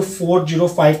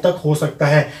 2.405 तक हो सकता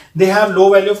है। They have low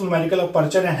value of numerical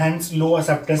aperture and hence low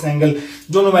acceptance angle.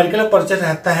 जो न्यूमेरिकल अपर्चर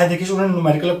रहता है, देखिए student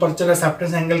numerical aperture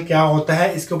acceptance angle क्या होता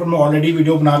है इसके ऊपर मैं ऑलरेडी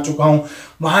वीडियो बना चुका हूं,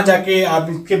 वहां जाके आप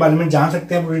इसके बारे में जान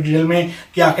सकते हैं पूरी डिटेल में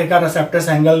कि आखिरकार acceptance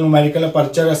angle, numerical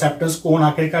aperture, acceptance कोण,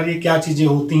 आखिरकार ये क्या चीजें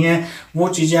होती हैं, वो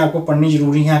चीजें आपको पढ़नी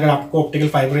जरूरी है अगर आपको ऑप्टिकल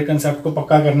फाइबर के कंसेप्ट को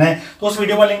पक्का करना है। तो उस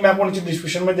वीडियो का लिंक मैं आपको नीचे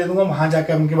डिस्क्रिप्शन में दे दूंगा, वहां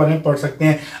जाकर आप उनके बारे में पढ़ सकते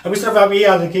हैं। अभी सिर्फ आप ये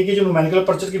याद रखिए कि जो न्यूमेरिकल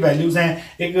अपर्चर की वैल्यूज वैल्यूज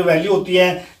हैं। एक वैल्यू होती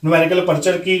है न्यूमेरिकल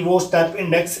अपर्चर की, वो स्टेप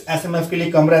इंडेक्स एसएमएफ के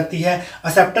लिए कम रहती है।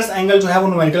 एक्सेप्टेंस एंगल जो है वो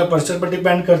न्यूमेरिकल अपर्चर पर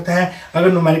डिपेंड करता है।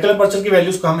 अगर न्यूमेरिकल अपर्चर की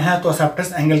वैल्यूज कम है तो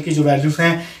एक्सेप्टेंस एंगल की जो वैल्यूज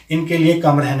हैं इनके लिए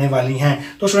कम रहने वाली हैं।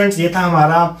 तो स्टूडेंट्स ये था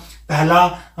हमारा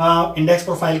पहला इंडेक्स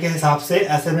प्रोफाइल के हिसाब से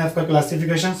एसएमएफ का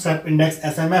क्लासिफिकेशन, स्टेप इंडेक्स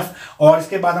एसएमएफ। और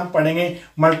इसके बाद हम पढ़ेंगे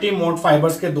मल्टी मोड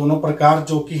फाइबर्स के दोनों प्रकार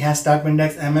जो कि हैं step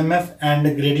index MMF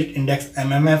and graded index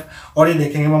MMF, और ये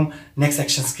देखेंगे हम नेक्स्ट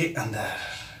सेक्शंस के अंदर।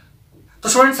 तो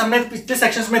स्टूडेंट्स हमने पिछले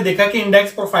सेक्शंस में देखा कि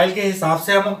इंडेक्स प्रोफाइल के हिसाब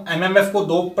से हम एमएमएफ को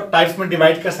दो टाइप्स में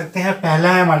डिवाइड कर सकते हैं।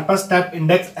 पहला है हमारे पास स्टेप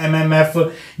इंडेक्स एमएमएफ,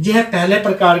 यह है पहले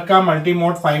प्रकार का multi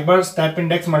mode fibre, step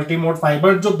index multi mode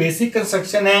fibre. जो बेसिक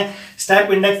कंस्ट्रक्शन है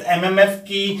स्टेप इंडेक्स एमएमएफ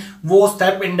की वो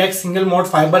step index single mode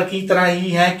fibre की तरह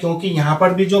ही है, क्योंकि यहाँ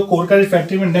पर भी जो कोर का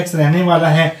रिफ्रैक्टिव इंडेक्स रहने वाला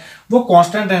है वो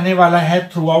कांस्टेंट रहने वाला है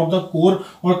थ्रू आउट द कोर,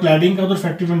 और क्लैडिंग का तो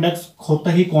रिफ्रैक्टिव इंडेक्स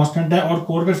होता ही कांस्टेंट है, और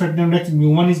कोर का refractive index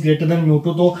μ1 is greater than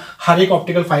μ2, तो हर एक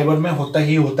ऑप्टिकल फाइबर में होता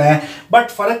ही होता है। बट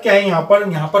फर्क क्या है यहाँ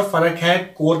पर फर्क है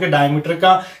कोर के डायमीटर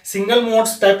का। Single mode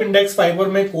step index fibre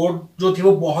में कोर जो थी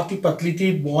वो बहुत ही पतली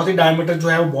थी, बहुत ही डायमीटर जो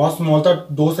है वो बहुत स्मॉल था,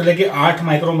 2 से लेके 8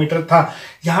 माइक्रोमीटर था।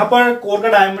 यहाँ पर कोर का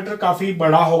डायमीटर काफी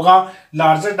बड़ा होगा,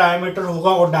 लार्जर डायमीटर होगा,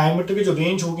 और डायमीटर की जो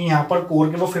रेंज होगी यहाँ पर कोर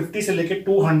के वो 50 से लेके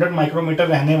 200 माइक्रोमीटर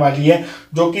रहने वाली है,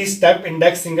 जो कि step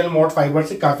index single mode fibre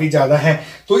से काफी ज्यादा है।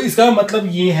 तो इसका मतलब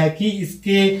ये है कि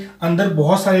इसके अंदर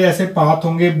बहुत सारे ऐसे पाथ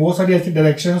होंगे, बहुत सारी ऐसी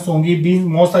डायरेक्शंस होंगी,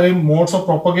 बहुत सारे मोड्स ऑफ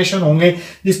प्रोपगेशन होंगे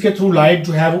जिसके थ्रू लाइट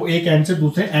जो है वो एक एंड से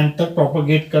दूसरे एंड तक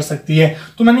प्रोपगेट कर सकती है।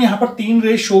 तो मैंने यहाँ पर 3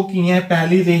 रे शो की हैं।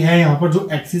 पहली रे है यहाँ पर जो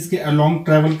एक्सिस के अलोंग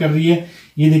ट्रेवल कर रही है,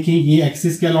 ये देखिए ये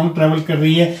एक्सिस के अलोंग ट्रेवल कर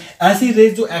रही है। ऐसी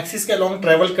रेज जो एक्सिस के अलोंग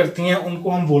ट्रेवल करती हैं उनको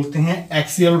हम बोलते हैं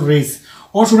एक्सियल रेज।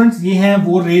 और स्टूडेंट्स ये हैं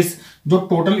वो रेज जो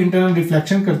टोटल इंटरनल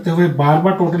रिफ्लेक्शन करते हुए, बार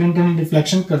बार टोटल इंटरनल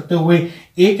रिफ्लेक्शन करते हुए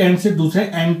एक एंड से दूसरे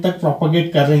एंड तक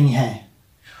प्रोपगेट कर रही हैं।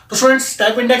 तो students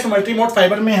step index multi mode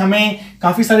fibre में हमें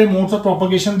काफी सारे मोड्स ऑफ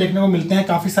प्रोपगेशन देखने को मिलते हैं,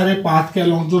 काफी सारे पाथ के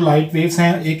अलोंग जो लाइट वेव्स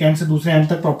हैं एक एंड से दूसरे एंड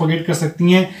तक प्रोपगेट कर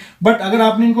सकती हैं। बट अगर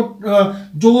आपने इनको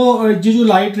जो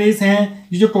लाइट रेस हैं,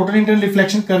 ये जो टोटल इंटरनल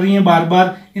रिफ्लेक्शन कर रही हैं बार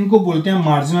बार, इनको बोलते हैं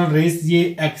मार्जिनल रेस। ये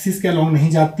एक्सिस के अलोंग नहीं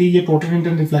जाती, ये टोटल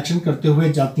इंटरनल रिफ्लेक्शन करते हुए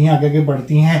जाती हैं, आगे आगे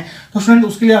बढ़ती हैं। तो स्टूडेंट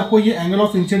उसके लिए आपको ये एंगल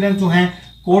ऑफ इंसिडेंस जो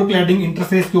है कोर क्लैडिंग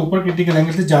इंटरफेस के ऊपर क्रिटिकल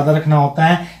एंगल से ज्यादा रखना होता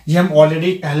है। ये हम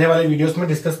ऑलरेडी पहले वाले वीडियोस में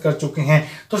डिस्कस कर चुके हैं।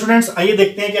 तो स्टूडेंट्स आइए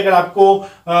देखते हैं कि अगर आपको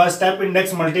step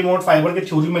index multi mode fibre के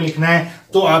थ्योरी में लिखना है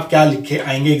तो आप क्या लिखे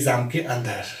आएंगे एग्जाम के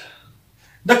अंदर।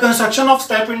 The construction of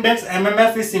step index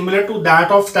MMF is similar to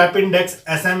that of step index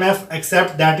SMF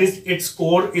except that is its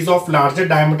core is of larger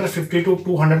diameter 50 to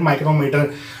 200 micrometer।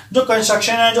 जो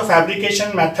कंस्ट्रक्शन है, जो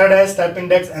फैब्रिकेशन मेथड है स्टेप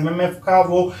इंडेक्स एमएमएफ का,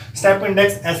 वो step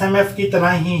index SMF की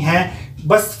तरह ही है।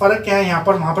 बस फर्क क्या है, यहाँ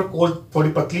पर वहां पर कोर थोड़ी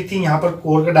पतली थी, यहाँ पर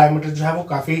कोर का डायमीटर जो है वो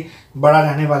काफी बड़ा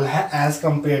रहने वाला है as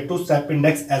compare to step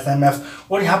index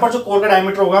SMF. और यहाँ पर जो कोर का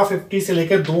डायमीटर होगा 50 से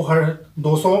लेकर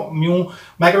 200 म्यू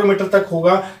माइक्रोमीटर तक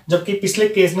होगा, जबकि पिछले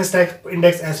केस में स्टेप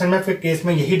इंडेक्स एसएमएफ के केस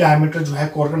में यही डायमीटर जो है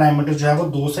कोर का डायमीटर जो है वो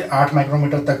 2 से 8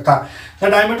 माइक्रोमीटर तक था। The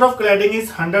diameter of cladding is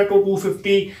 100 to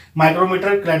 250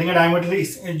 micrometer. Cladding का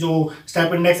डायमीटर जो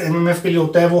स्टेप इंडेक्स एमएमएफ के लिए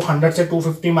होता है वो 100 से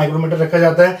 250 माइक्रोमीटर रखा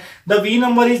जाता है। The we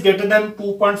number is greater than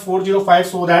 2.405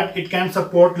 so that it can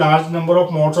support large number of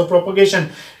modes of propagation।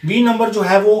 We number जो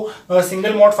है वो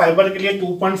सिंगल मोड फाइबर के लिए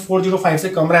 2.405 से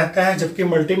कम रहता है, जबकि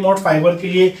मल्टी मोड फाइबर के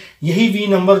लिए यही वी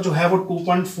नंबर जो है वो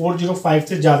 2.405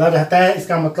 से ज्यादा रहता है।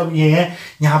 इसका मतलब ये है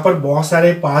यहाँ पर बहुत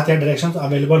सारे पाथ या डायरेक्शंस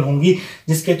अवेलेबल होंगी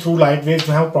जिसके थ्रू लाइट वेव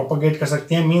जो है वो प्रोपगेट कर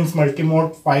सकती है। Means multi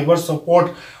mode fibre support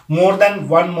more than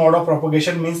one mod of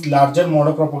propagation, means larger mode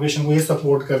of propagation को ये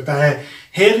सपोर्ट करता है।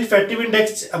 Here refractive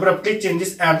index abruptly changes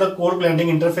at the core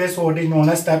blending interface, so it is known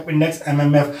as step index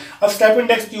MMF। अब step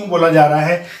index क्यों बोला जा रहा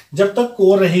है? जब तक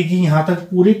कोर रहेगी यहाँ तक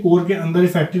पूरी कोर के अंदर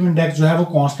रिफ्रैक्टिव इंडेक्स जो है वो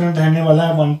कांस्टेंट रहने वाला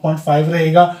है, 1.5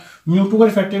 रहेगा। μ2 का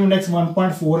रिफ्रैक्टिव इंडेक्स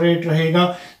 1.48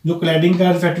 रहेगा। जो क्लैडिंग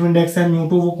का रिफ्रैक्टिव इंडेक्स है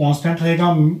μ2 वो कांस्टेंट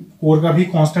रहेगा, कोर का भी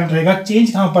कांस्टेंट रहेगा।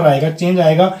 चेंज कहाँ पर आएगा? चेंज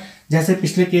आएगा जैसे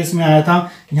पिछले केस में आया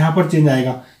था, यहाँ पर चेंज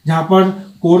आएगा। जहाँ पर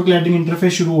कोर क्लैडिंग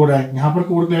इंटरफेस शुरू हो रहा है, यहाँ पर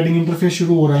कोर क्लैडिंग इंटरफेस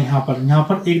शुरू हो रहा है, यहाँ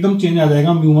पर एकदम चेंज आ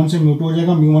जाएगा, μ1 से μ2 हो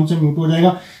जाएगा, μ1 से μ2 हो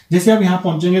जाएगा। जैसे आप यहाँ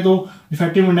पहुंचेंगे तो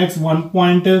रिफ्रैक्टिव इंडेक्स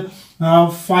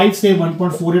 1.5 से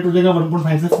 1.48 हो जाएगा,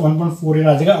 1.5 से 1.48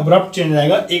 आ जाएगा। अब्रप्ट चेंज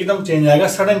आएगा, एकदम चेंज आएगा,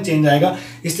 सडन चेंज आएगा,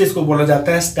 इसलिए इसको बोला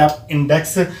जाता है step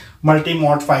index multi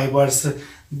mode fibres.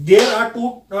 There are two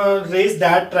rays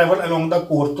that travel along the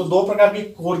core। तो दो प्रकार की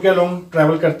कोर के अलोंग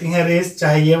ट्रेवल करती हैं रेस,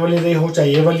 चाहे ये वाली रे हो, चाहे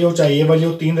ये वाली हो, चाहे ये वाली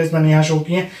हो। 3 रेस मैंने यहाँ शो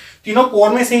की हैं, तीनों कोर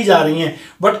में से ही जा रही हैं,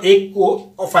 बट एक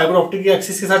को फाइबर ऑप्टिक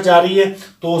एक्सिस के साथ जा रही है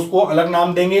तो उसको अलग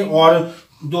नाम देंगे, और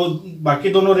जो बाकी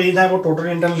दोनों रेज हैं वो टोटल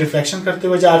इंटरनल रिफ्लेक्शन करते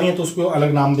हुए जा रही हैं, तो उसको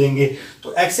अलग नाम देंगे।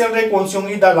 तो एक्सियल रे कौन सी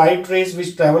होंगी? The light rays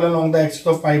which travel along the axis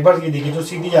of fibre. ये देखिए जो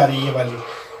सीधी जा रही है वाली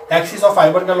एक्सिस ऑफ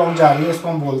फाइबर का लॉन्ग जा रही है, इसको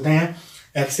हम बोलते हैं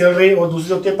एक्सियल रे। और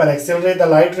दूसरी होती है पैरेक्सियल रे, the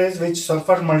light rays which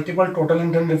suffer multiple total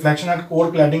internal reflection eight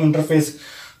core cladding interface.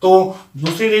 तो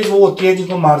दूसरी रेज वो होती है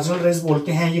जिनको मार्जिनल रेज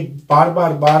बोलते हैं, ये बार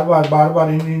बार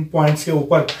इन पॉइंट्स के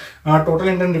ऊपर टोटल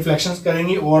इंटरनल रिफ्लेक्शंस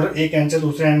करेंगी और एक एंड से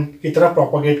दूसरे एंड की तरफ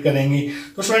प्रोपोगेट करेंगी।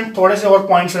 तो स्टूडेंट थोड़े से और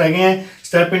पॉइंट्स रह गए हैं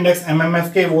स्टेप इंडेक्स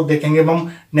एमएमएफ के, वो देखेंगे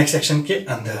हम नेक्स्ट सेक्शन के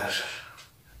अंदर।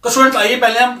 तो स्टूडेंट्स आइए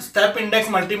पहले हम स्टेप इंडेक्स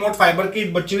मल्टीमोड फाइबर की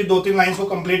बची हुई 2-3 लाइंस को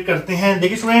कंप्लीट करते हैं।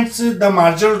 देखिए students, the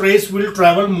marginal raise will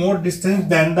travel more distance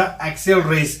then the axial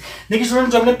raise. देखिए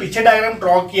स्टूडेंट्स, जो हमने पीछे डायग्राम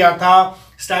ड्रॉ किया था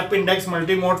स्टेप इंडेक्स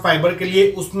मल्टीमोड फाइबर के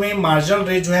लिए, उसमें मार्जिनल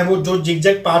रेज जो है वो जो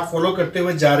जिगजैग पाथ फॉलो करते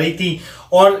हुए जा रही थी,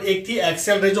 और एक थी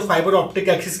एक्सियल रेज जो फाइबर ऑप्टिक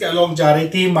एक्सिस के अलोंग जा रही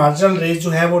थी। मार्जिनल रेज जो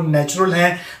है वो नेचुरल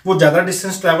है, वो ज्यादा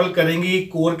डिस्टेंस ट्रैवल करेंगी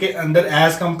कोर के अंदर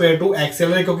as compare to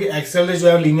axial raise, क्योंकि एक्सियल रेज जो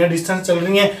है लीनियर डिस्टेंस चल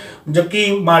रही है,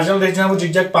 जबकि मार्जिनल रेज जो है वो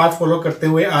जिगजैग पाथ फॉलो करते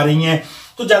हुए आ रही हैं।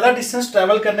 तो ज्यादा डिस्टेंस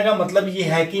ट्रैवल करने का मतलब ये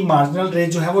है कि मार्जिनल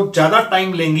रेज जो है वो ज्यादा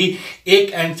टाइम लेंगी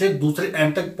एक एंड से दूसरे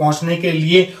एंड तक पहुंचने के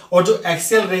लिए, और जो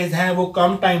एक्सियल रेज हैं वो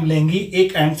कम टाइम लेंगी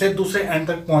एक एंड से दूसरे एंड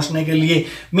तक पहुंचने के लिए।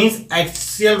 मींस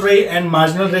एक्सियल रे एंड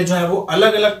मार्जिनल रेज जो है वो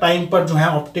अलग अलग टाइम पर जो है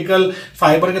ऑप्टिकल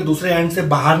फाइबर के दूसरे एंड से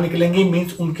बाहर निकलेंगी।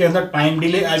 मींस उनके अंदर टाइम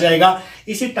डिले आ जाएगा।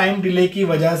 इसी टाइम डिले की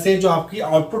वजह से जो आपकी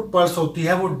आउटपुट पल्स होती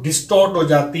है वो डिस्टॉर्ट हो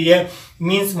जाती है।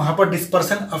 मींस वहां पर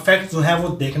डिस्पर्सन इफेक्ट जो है वो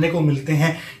देखने को मिलते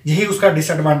हैं, यही उसका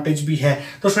डिसएडवांटेज भी है।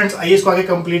 तो फ्रेंड्स आइए इसको आगे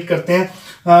कंप्लीट करते हैं।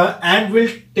 And will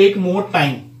take more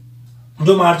time.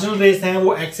 जो मार्जिनल रेस हैं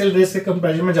वो एक्सियल रेस के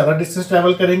कंपैरिजन में ज्यादा डिस्टेंस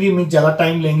ट्रैवल करेंगी, मींस ज्यादा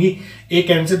टाइम लेंगी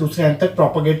एक एंड से दूसरे एंड तक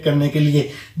प्रोपोगेट करने के लिए।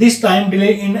 This time delay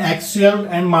in axial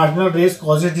and marginal race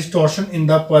causes distortion in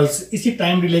the pulse. इसी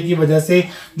टाइम डिले की वजह से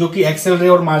जो कि एक्सियल रे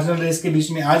और मार्जिनल रेस के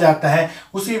बीच में आ जाता है,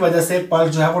 उसी वजह से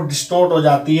पल्स जो है वो डिस्टॉर्ट हो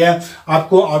जाती है।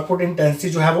 आपको आउटपुट इंटेंसिटी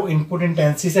जो है वो इनपुट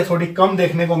इंटेंसिटी से थोड़ी कम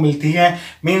देखने को मिलती है।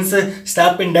 Means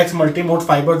step index multimode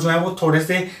fibre जो है वो थोड़े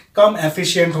से कम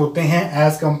एफिशिएंट होते हैं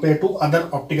as compare to other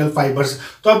optical fibres.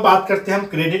 तो अब बात करते हैं हम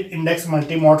क्रेडिट इंडेक्स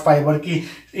मल्टीमोड फाइबर की।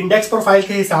 इंडेक्स प्रोफाइल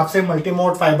के हिसाब से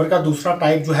मल्टीमोड फाइबर का दूसरा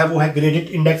टाइप जो है वो है ग्रेडिट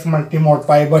index multimode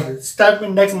fibre. Step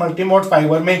index multimode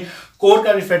fibre में कोर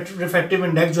का रिफ्रैक्टिव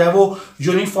इंडेक्स जो है वो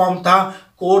यूनिफॉर्म था।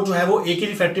 कोर जो है वो एक ही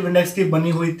रिफ्रैक्टिव इंडेक्स की बनी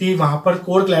हुई थी। वहां पर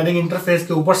कोर क्लैडिंग इंटरफेस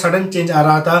के ऊपर सडन चेंज आ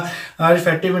रहा था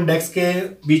रिफ्रैक्टिव इंडेक्स के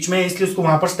बीच में, इसलिए उसको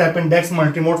वहां पर स्टेप इंडेक्स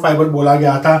मल्टीमोड फाइबर बोला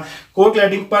गया था। कोर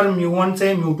क्लैडिंग पर μ1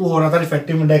 से μ2 हो रहा था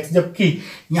रिफ्रैक्टिव इंडेक्स, जबकि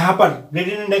यहाँ पर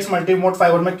ग्रेडियंट इंडेक्स मल्टीमोड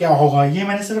फाइबर में क्या होगा, ये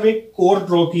मैंने सिर्फ एक कोर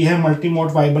ड्रॉ की है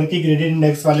मल्टीमोड फाइबर की ग्रेडियंट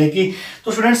इंडेक्स वाले की।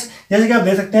 तो स्टूडेंट्स जैसे कि आप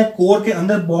देख सकते हैं कोर के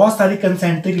अंदर बहुत सारी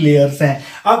कंसेंट्रिक लेयर्स हैं।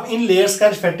 अब इन लेयर्स का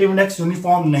रिफ्रैक्टिव इंडेक्स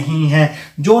यूनिफॉर्म नहीं है।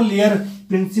 जो layer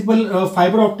principal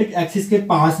fibre optic axis के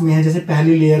पास में है, जैसे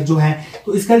पहली लेयर जो है,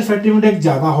 तो इसका रिफ्रैक्टिव इंडेक्स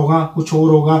ज्यादा होगा, कुछ और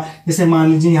होगा। जैसे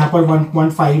मान लीजिए यहाँ पर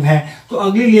 1.5 है, तो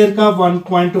अगली लेयर का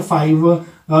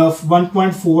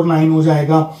 1.49 हो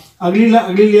जाएगा, अगली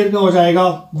लेयर का हो जाएगा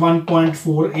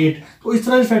 1.48। तो इस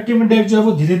तरह रिफ्रैक्टिव इंडेक्स जो है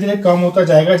वो धीरे धीरे कम होता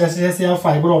जाएगा जैसे जैसे आप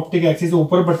फाइबर ऑप्टिक एक्सिस से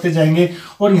ऊपर बढ़ते जाएंगे।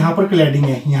 और यहाँ पर क्लैडिंग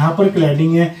है, यहाँ पर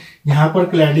क्लैडिंग है, यहाँ पर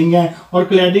क्लैडिंग है, और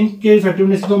क्लैडिंग के रिफ्रैक्टिव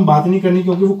इंडेक्स की तो हम बात नहीं करनी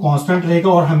क्योंकि वो कांस्टेंट रहेगा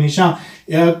और हमेशा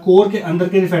कोर के अंदर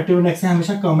के रिफ्रैक्टिव इंडेक्स से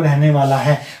हमेशा कम रहने वाला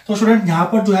है। तो स्टूडेंट यहाँ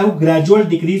पर जो है वो ग्रेजुअल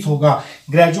डिक्रीज होगा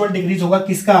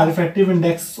किसका, refractive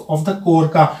index of the core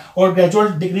का। और ग्रेजुअल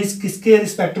डिक्रीज किसके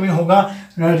रिस्पेक्ट में होगा,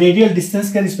 रेडियल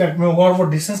डिस्टेंस के रिस्पेक्ट में होगा। और वो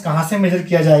डिस्टेंस कहाँ से मेजर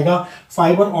किया जाएगा,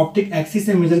 फाइबर ऑप्टिक एक्सिस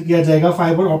से मेजर किया जाएगा।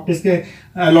 फाइबर ऑप्टिक्स के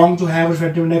अलॉन्ग जो है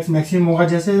रिफ्रैक्टिव इंडेक्स मैक्सिमम होगा।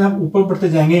 जैसे आप ऊपर बढ़ते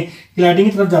जाएंगे,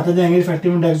 क्लैडिंग की तरफ जाते जाएंगे,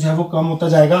 रिफ्रैक्टिव इंडेक्स जो है वो कम होता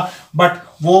जाएगा, बट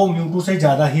वो μ2 से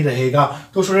ज्यादा ही रहेगा।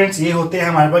 तो स्टूडेंट्स ये होते हैं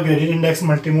हमारे पास ग्रेडियंट इंडेक्स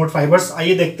मल्टीमोड फाइबर्स।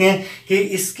 आइए देखते हैं कि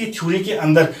इसकी थ्योरी के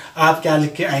अंदर आप क्या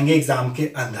लिख के आएंगे एग्जाम के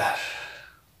अंदर।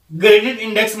 Gradient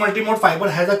index multimode fibre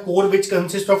has a core which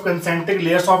consist of concentric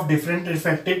layers of different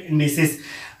refractive indices.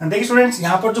 देखिए स्टूडेंट्स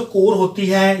यहाँ पर जो कोर होती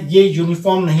है ये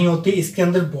यूनिफॉर्म नहीं होती, इसके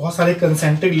अंदर बहुत सारे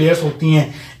कंसेंट्रिक लेयर्स होती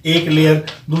हैं। एक लेयर,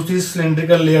 दूसरी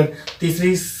सिलेंड्रिकल लेयर,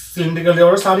 तीसरी सिलेंड्रिकल लेयर,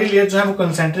 और सारी लेयर जो है वो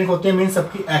कंसेंट्रिक होती है। मीन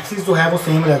सबकी एक्सिस जो है वो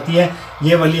सेम रहती है।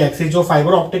 ये वाली एक्सिस जो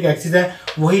फाइबर ऑप्टिक एक्सिस है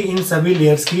वही इन सभी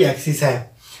लेयर्स की एक्सिस है।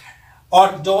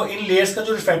 और जो इन लेयर्स का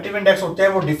जो रिफ्रैक्टिव इंडेक्स होते हैं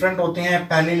वो डिफरेंट होते हैं।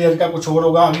 पहली लेयर का कुछ और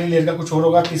होगा, अगली लेयर का कुछ और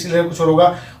होगा, तीसरी लेयर कुछ और होगा,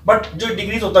 बट जो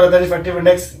डिक्रीज होता रहता है रिफ्रैक्टिव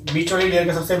इंडेक्स, बीच वाली लेयर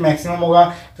का सबसे मैक्सिमम होगा,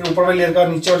 फिर ऊपर वाली लेयर का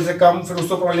नीचे वाली से कम, फिर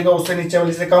उससे ऊपर वाली का उससे नीचे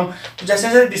वाली से कम। तो जैसे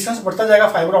जैसे डिस्टेंस बढ़ता जाएगा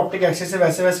फाइबर ऑप्टिक एक्सिस से,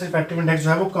 वैसे वैसे रिफ्रैक्टिव इंडेक्स जो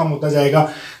है वो कम होता जाएगा।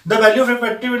 The value of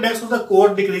refractive index of the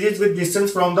core decreases with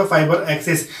distance from the fibre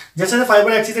axis. जैसे जैसे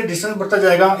फाइबर एक्सिस से डिस्टेंस बढ़ता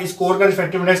जाएगा, इस कोर का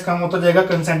रिफ्रैक्टिव इंडेक्स कम होता जाएगा,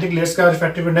 कंसेंट्रिक लेयर्स का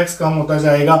रिफ्रैक्टिव इंडेक्स कम होता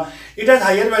जाएगा। It has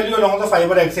higher value along the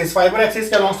fibre axis, fibre axis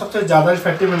के अलॉन्ग सबसे ज्यादा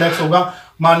रिफ्रैक्टिव इंडेक्स होगा,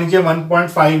 मान लीजिए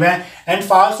 1.5 है, and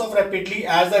false of rapidly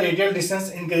as the radial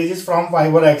distance increases from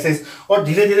fibre axis, और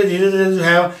धीरे धीरे जो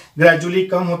है ग्रेजुअली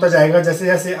कम होता जाएगा जैसे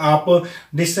जैसे आप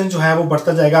डिस्टेंस जो है वो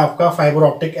बढ़ता जाएगा आपका फाइबर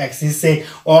ऑप्टिक एक्सिस से,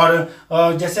 और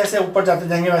जैसे जैसे ऊपर जाते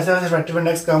जाएंगे वैसे वैसे रिफ्रैक्टिव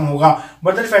इंडेक्स कम होगा।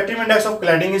 But the refractive index of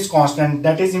cladding is constant,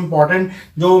 that is important,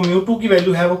 जो μ2 की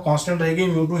वैल्यू है वो कांस्टेंट रहेगी,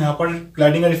 μ2 यहाँ पर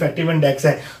क्लैडिंग का रिफ्रैक्टिव इंडेक्स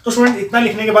है। तो स्टूडेंट इतना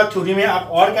लिखने के बाद थ्योरी में आप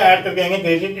और क्या ऐड करके आएंगे,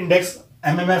 ग्रेडिएंट इंडेक्स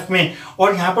एमएमएफ में,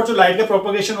 और यहाँ पर जो लाइट का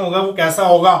प्रोपगेशन होगा वो कैसा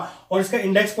होगा, और इसका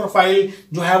इंडेक्स प्रोफाइल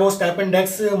जो है वो स्टेप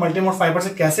इंडेक्स मल्टीमोड फाइबर से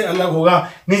कैसे अलग होगा,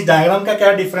 मींस डायग्राम का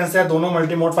क्या डिफरेंस है दोनों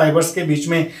मल्टीमोड फाइबर्स के बीच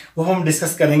में, वो हम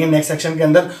डिस्कस करेंगे नेक्स्ट सेक्शन के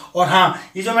अंदर। और हाँ,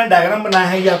 ये जो मैंने डायग्राम बनाया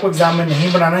है ये आपको एग्जाम में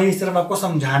नहीं बनाना है, ये सिर्फ आपको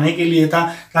समझाने के लिए था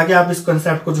ताकि आप इस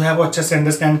कंसेप्ट को जो है वो अच्छे से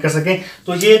अंडरस्टैंड कर सकें।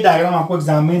 तो ये डायग्राम आपको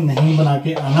एग्जाम में नहीं बना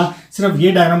के आना, सिर्फ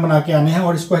ये डायग्राम बना के आने हैं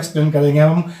और इसको एक्सप्लेन करेंगे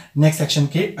हम नेक्स्ट सेक्शन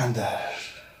के अंदर।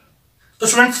 तो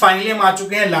स्टूडेंट्स फाइनली हम आ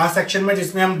चुके हैं लास्ट सेक्शन में,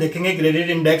 जिसमें हम देखेंगे ग्रेडिएंट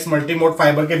इंडेक्स मल्टीमोड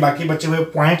फाइबर के बाकी बचे हुए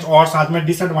पॉइंट्स और साथ में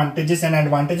डिसएडवांटेजेस एंड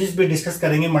एडवांटेजेस भी डिस्कस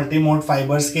करेंगे मल्टीमोड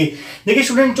फाइबर्स के। देखिए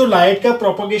स्टूडेंट, जो लाइट का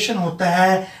प्रोपगेशन होता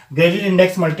है ग्रेडिएंट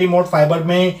इंडेक्स मल्टीमोड फाइबर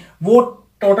में, वो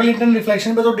टोटल इंटरनल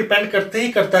रिफ्लेक्शन पे तो डिपेंड करते ही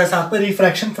करता है, साथ में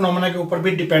रिफ्रैक्शन फिनोमेना के ऊपर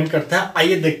भी डिपेंड करता है।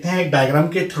 आइए देखते हैं एक डायग्राम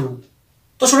के थ्रू।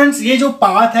 तो स्टूडेंट्स, ये जो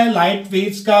पाथ है लाइट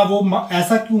वेव्स का वो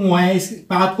ऐसा क्यों हुआ है, इस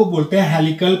पाथ को बोलते हैं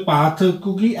हेलिकल पाथ,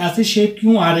 क्योंकि ऐसी शेप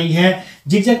क्यों आ रही है,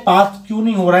 जिगजैग पाथ क्यों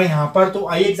नहीं हो रहा है यहाँ पर। तो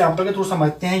आइए एग्जांपल के थ्रू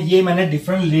समझते हैं। ये मैंने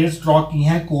डिफरेंट लेयर्स ड्रॉ की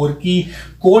हैं कोर की,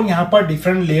 कोर यहाँ पर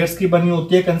डिफरेंट लेयर्स की बनी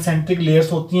होती है, कंसेंट्रिक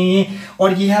लेयर्स होती हैं ये,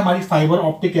 और ये है हमारी फाइबर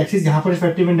ऑप्टिक एक्सिस, यहाँ पर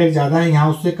रिफ्रैक्टिव इंडेक्स ज्यादा है, यहाँ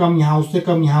उससे कम, यहाँ उससे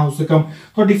कम, यहाँ उससे कम।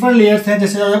 तो डिफरेंट लेयर्स हैं,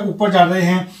 जैसे जैसे ऊपर जा रहे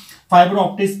हैं फाइबर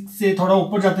ऑप्टिक्स से थोड़ा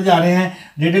ऊपर जाते जा रहे हैं,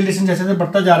 रेडियल डिस्टेंस जैसे जैसे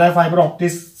बढ़ता जा रहा है फाइबर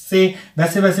ऑप्टिक्स से,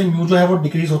 वैसे वैसे म्यू जो है वो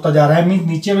डिक्रीज होता जा रहा है। मींस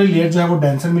नीचे वाली लेयर जो है वो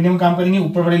डेंसर मीडियम में काम करेंगी,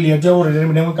 ऊपर वाली लेयर जो है वो रेडियल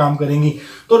मीडियम में काम करेंगी।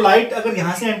 तो लाइट अगर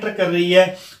यहाँ से एंटर कर रही है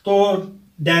तो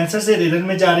डेंसर से रेडियल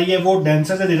में जा रही है, वो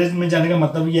डेंसर से रेडियल में जाने का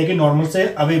मतलब ये है कि नॉर्मल से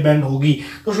अवे बैंड होगी।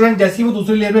 तो स्टूडेंट, जैसे ही वो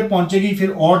दूसरी लेयर पे पहुंचेगी फिर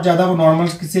और ज्यादा वो नॉर्मल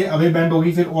से अवे बैंड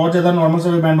होगी, फिर और ज्यादा नॉर्मल से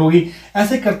अवे बैंड होगी।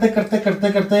 ऐसे करते करते करते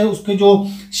करते उसकी जो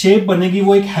शेप बनेगी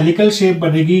वो एक हेलिकल शेप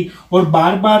बनेगी, और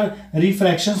बार बार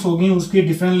रिफ्रैक्शंस होगी उसकी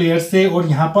डिफरेंट लेयर से, और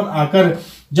यहाँ पर आकर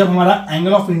जब हमारा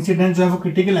एंगल ऑफ इंसिडेंस जो है वो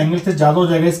क्रिटिकल एंगल से ज्यादा हो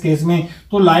जाएगा इस केस में,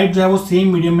 तो लाइट जो है वो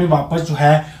सेम मीडियम में वापस जो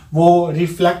है वो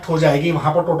रिफ्लेक्ट हो जाएगी,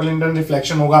 वहां पर टोटल इंटरनल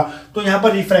रिफ्लेक्शन होगा। तो यहाँ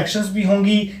पर रिफ्रैक्शंस भी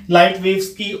होंगी लाइट वेव्स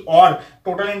की और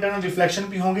टोटल इंटरनल रिफ्लेक्शन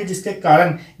भी होंगी, जिसके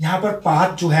कारण यहाँ पर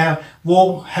पाथ जो है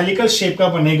वो हेलिकल शेप का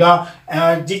बनेगा,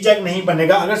 जिगजैग नहीं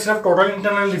बनेगा। अगर सिर्फ टोटल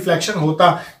इंटरनल रिफ्लेक्शन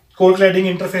होता कोर क्लैडिंग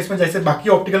इंटरफेस में जैसे बाकी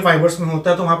ऑप्टिकल फाइबर्स में होता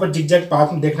है, तो वहां पर जिगजैग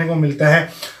पाथ देखने को मिलता है।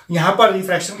 यहाँ पर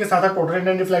रिफ्रैक्शन के साथ टोटल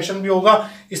इंटरनल रिफ्लेक्शन भी होगा,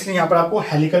 इसलिए यहाँ पर आपको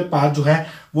हेलिकल पाथ जो है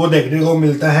वो देखने को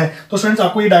मिलता है। तो स्टूडेंट्स,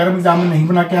 आपको ये डायग्राम एग्जाम में नहीं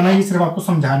बना के आना, ये सिर्फ आपको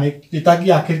समझाने ताकि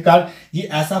आखिरकार ये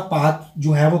ऐसा पाथ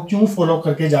जो है वो क्यों फॉलो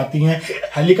करके जाती हैं,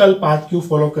 हेलिकल पाथ क्यों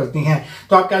फॉलो करती हैं।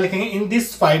 तो आप क्या लिखेंगे, in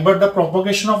this fibre the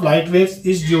propagation of light waves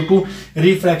is due to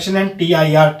refraction and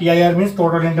TIR. TIR means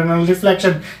total internal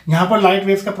reflection. यहाँ पर लाइट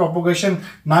वेव्स का प्रोपगेशन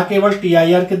ना केवल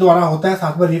टीआईआर के द्वारा होता है,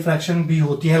 साथ में रिफ्रैक्शन भी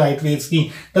होती है लाइट वेव्स की।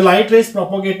 The light rays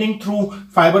propagating through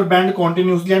fibre band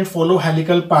continuously and follow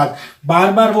helical path.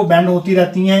 बार बार वो बैंड होती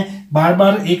रहती हैं, बार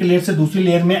बार एक लेयर से दूसरी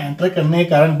लेयर में एंटर करने के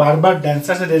कारण, बार बार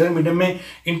डेंसर से रेडियल मीडियम में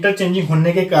इंटरचेंजिंग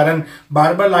होने के कारण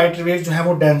बार बार लाइट वेव जो है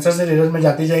वो डेंसर से रेडियल में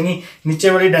जाती जाएंगी। नीचे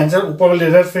वाली डेंसर ऊपर वाली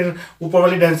लेयर, फिर ऊपर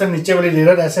वाली डेंसर नीचे वाली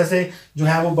लेयर, ऐसे ऐसे जो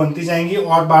है वो बनती जाएंगी,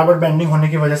 और बार बार बेंडिंग होने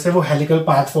की वजह से वो हेलिकल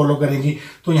पाथ फॉलो करेंगी।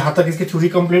 तो यहाँ तक इसकी थ्योरी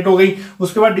कंप्लीट हो गई।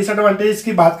 उसके बाद डिसएडवांटेज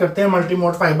की बात करते हैं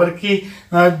मल्टीमोड फाइबर की।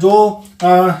 जो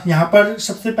यहाँ पर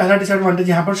सबसे पहला डिसएडवांटेज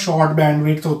यहाँ पर शॉर्ट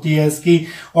बैंडविड्थ होती है इसकी,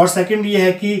 और सेकंड ये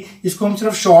है कि इसको हम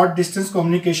सिर्फ शॉर्ट डिस्टेंस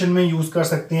कम्युनिकेशन में यूज कर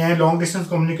सकते हैं, लॉन्ग डिस्टेंस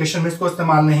कम्युनिकेशन में इसको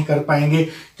इस्तेमाल नहीं कर पाएंगे।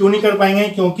 क्यों नहीं कर पाएंगे,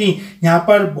 क्योंकि यहाँ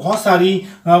पर बहुत सारी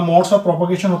मोड्स ऑफ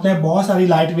प्रोपगेशन होते हैं, बहुत सारी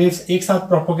लाइट वेव्स एक साथ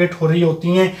प्रोपगेट हो रही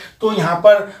होती हैं। तो यहाँ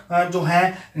पर जो है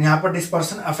यहाँ पर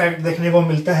डिस्पर्सन इफेक्ट देखने को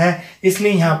मिलता है,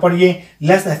 इसलिए यहाँ पर ये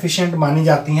लेस एफिशिएंट मानी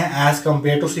जाती हैं as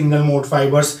compare to single mode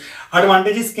fibres.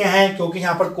 Advantages क्या हैं, क्योंकि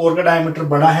यहाँ पर कोर का डायमीटर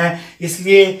बड़ा है,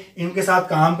 इसलिए इनके साथ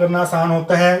काम करना आसान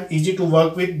होता है, easy to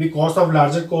work with because of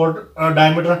larger core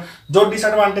diameter. जो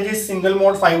डिसएडवांटेजेस सिंगल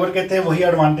मोड फाइबर के थे वही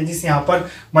एडवांटेजेस यहाँ पर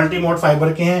मल्टी मोड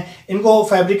फाइबर के हैं। इनको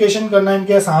फैब्रिकेशन करना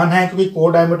इनके आसान है, क्योंकि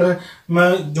कोर डायमीटर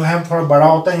में जो है थोड़ा बड़ा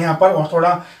होता है यहाँ पर, और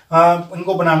थोड़ा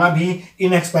इनको बनाना भी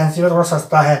इनएक्सपेंसिव और थोड़ा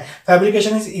सस्ता है।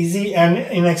 Fabrication is easy and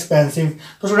inexpensive.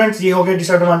 तो स्टूडेंट्स, ये हो गए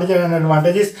डिसएडवांटेज एंड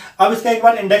एडवांटेजेस। अब इसका एक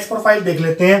बार इंडेक्स प्रोफाइल देख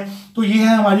लेते हैं। तो ये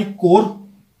है हमारी कोर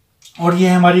और ये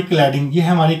है हमारी क्लैडिंग, ये है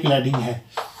हमारी क्लैडिंग है।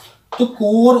 तो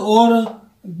कोर और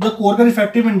जो कोर का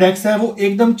रिफ्रैक्टिव इंडेक्स है वो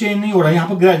एकदम चेंज नहीं हो रहा है, यहाँ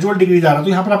पर ग्रेजुअल डिक्रीज आ रहा है।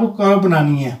 तो यहाँ पर आपको कर्व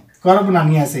बनानी है, कर्व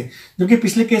बनानी है ऐसे, जबकि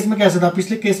पिछले केस में कैसा था,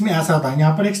 पिछले केस में ऐसा था,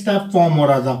 यहाँ पर एक स्टेप फॉर्म हो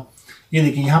रहा था, ये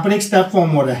देखिए यहाँ पर एक स्टेप फॉर्म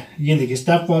हो रहा है, ये देखिए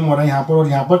स्टेप फॉर्म हो रहा है यहाँ पर, और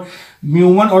यहाँ पर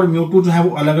μ1 और μ2 जो है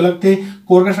वो अलग अलग थे।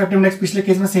 कोर का रिफ्रैक्टिव इंडेक्स पिछले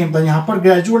केस में सेम था, यहाँ पर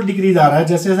ग्रेजुअल डिक्रीज आ रहा है,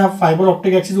 जैसे जैसे आप फाइबर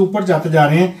ऑप्टिक एक्सिस ऊपर जाते जा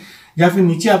रहे हैं या फिर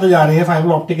नीचे आते जा रहे हैं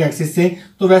फाइबर ऑप्टिक एक्सिस से,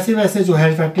 तो वैसे वैसे जो है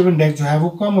रिफ्रैक्टिव इंडेक्स जो है वो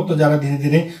कम होता जा रहा है धीरे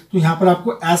धीरे। तो यहाँ पर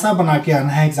आपको ऐसा बना के आना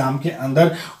है एग्जाम के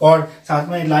अंदर, और साथ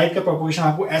में लाइट का प्रोपोगेशन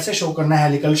आपको ऐसे शो करना है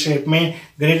हेलिकल शेप में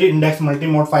graded index multi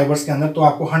mode fibres के अंदर, तो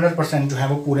आपको 100% जो है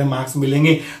वो पूरे मार्क्स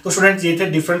मिलेंगे। तो स्टूडेंट्स ये थे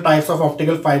different types of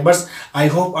optical fibres. I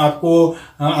hope आपको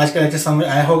आज का लेक्चर समझ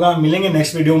आया होगा। मिलेंगे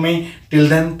नेक्स्ट वीडियो में, till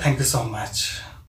then thank you so much.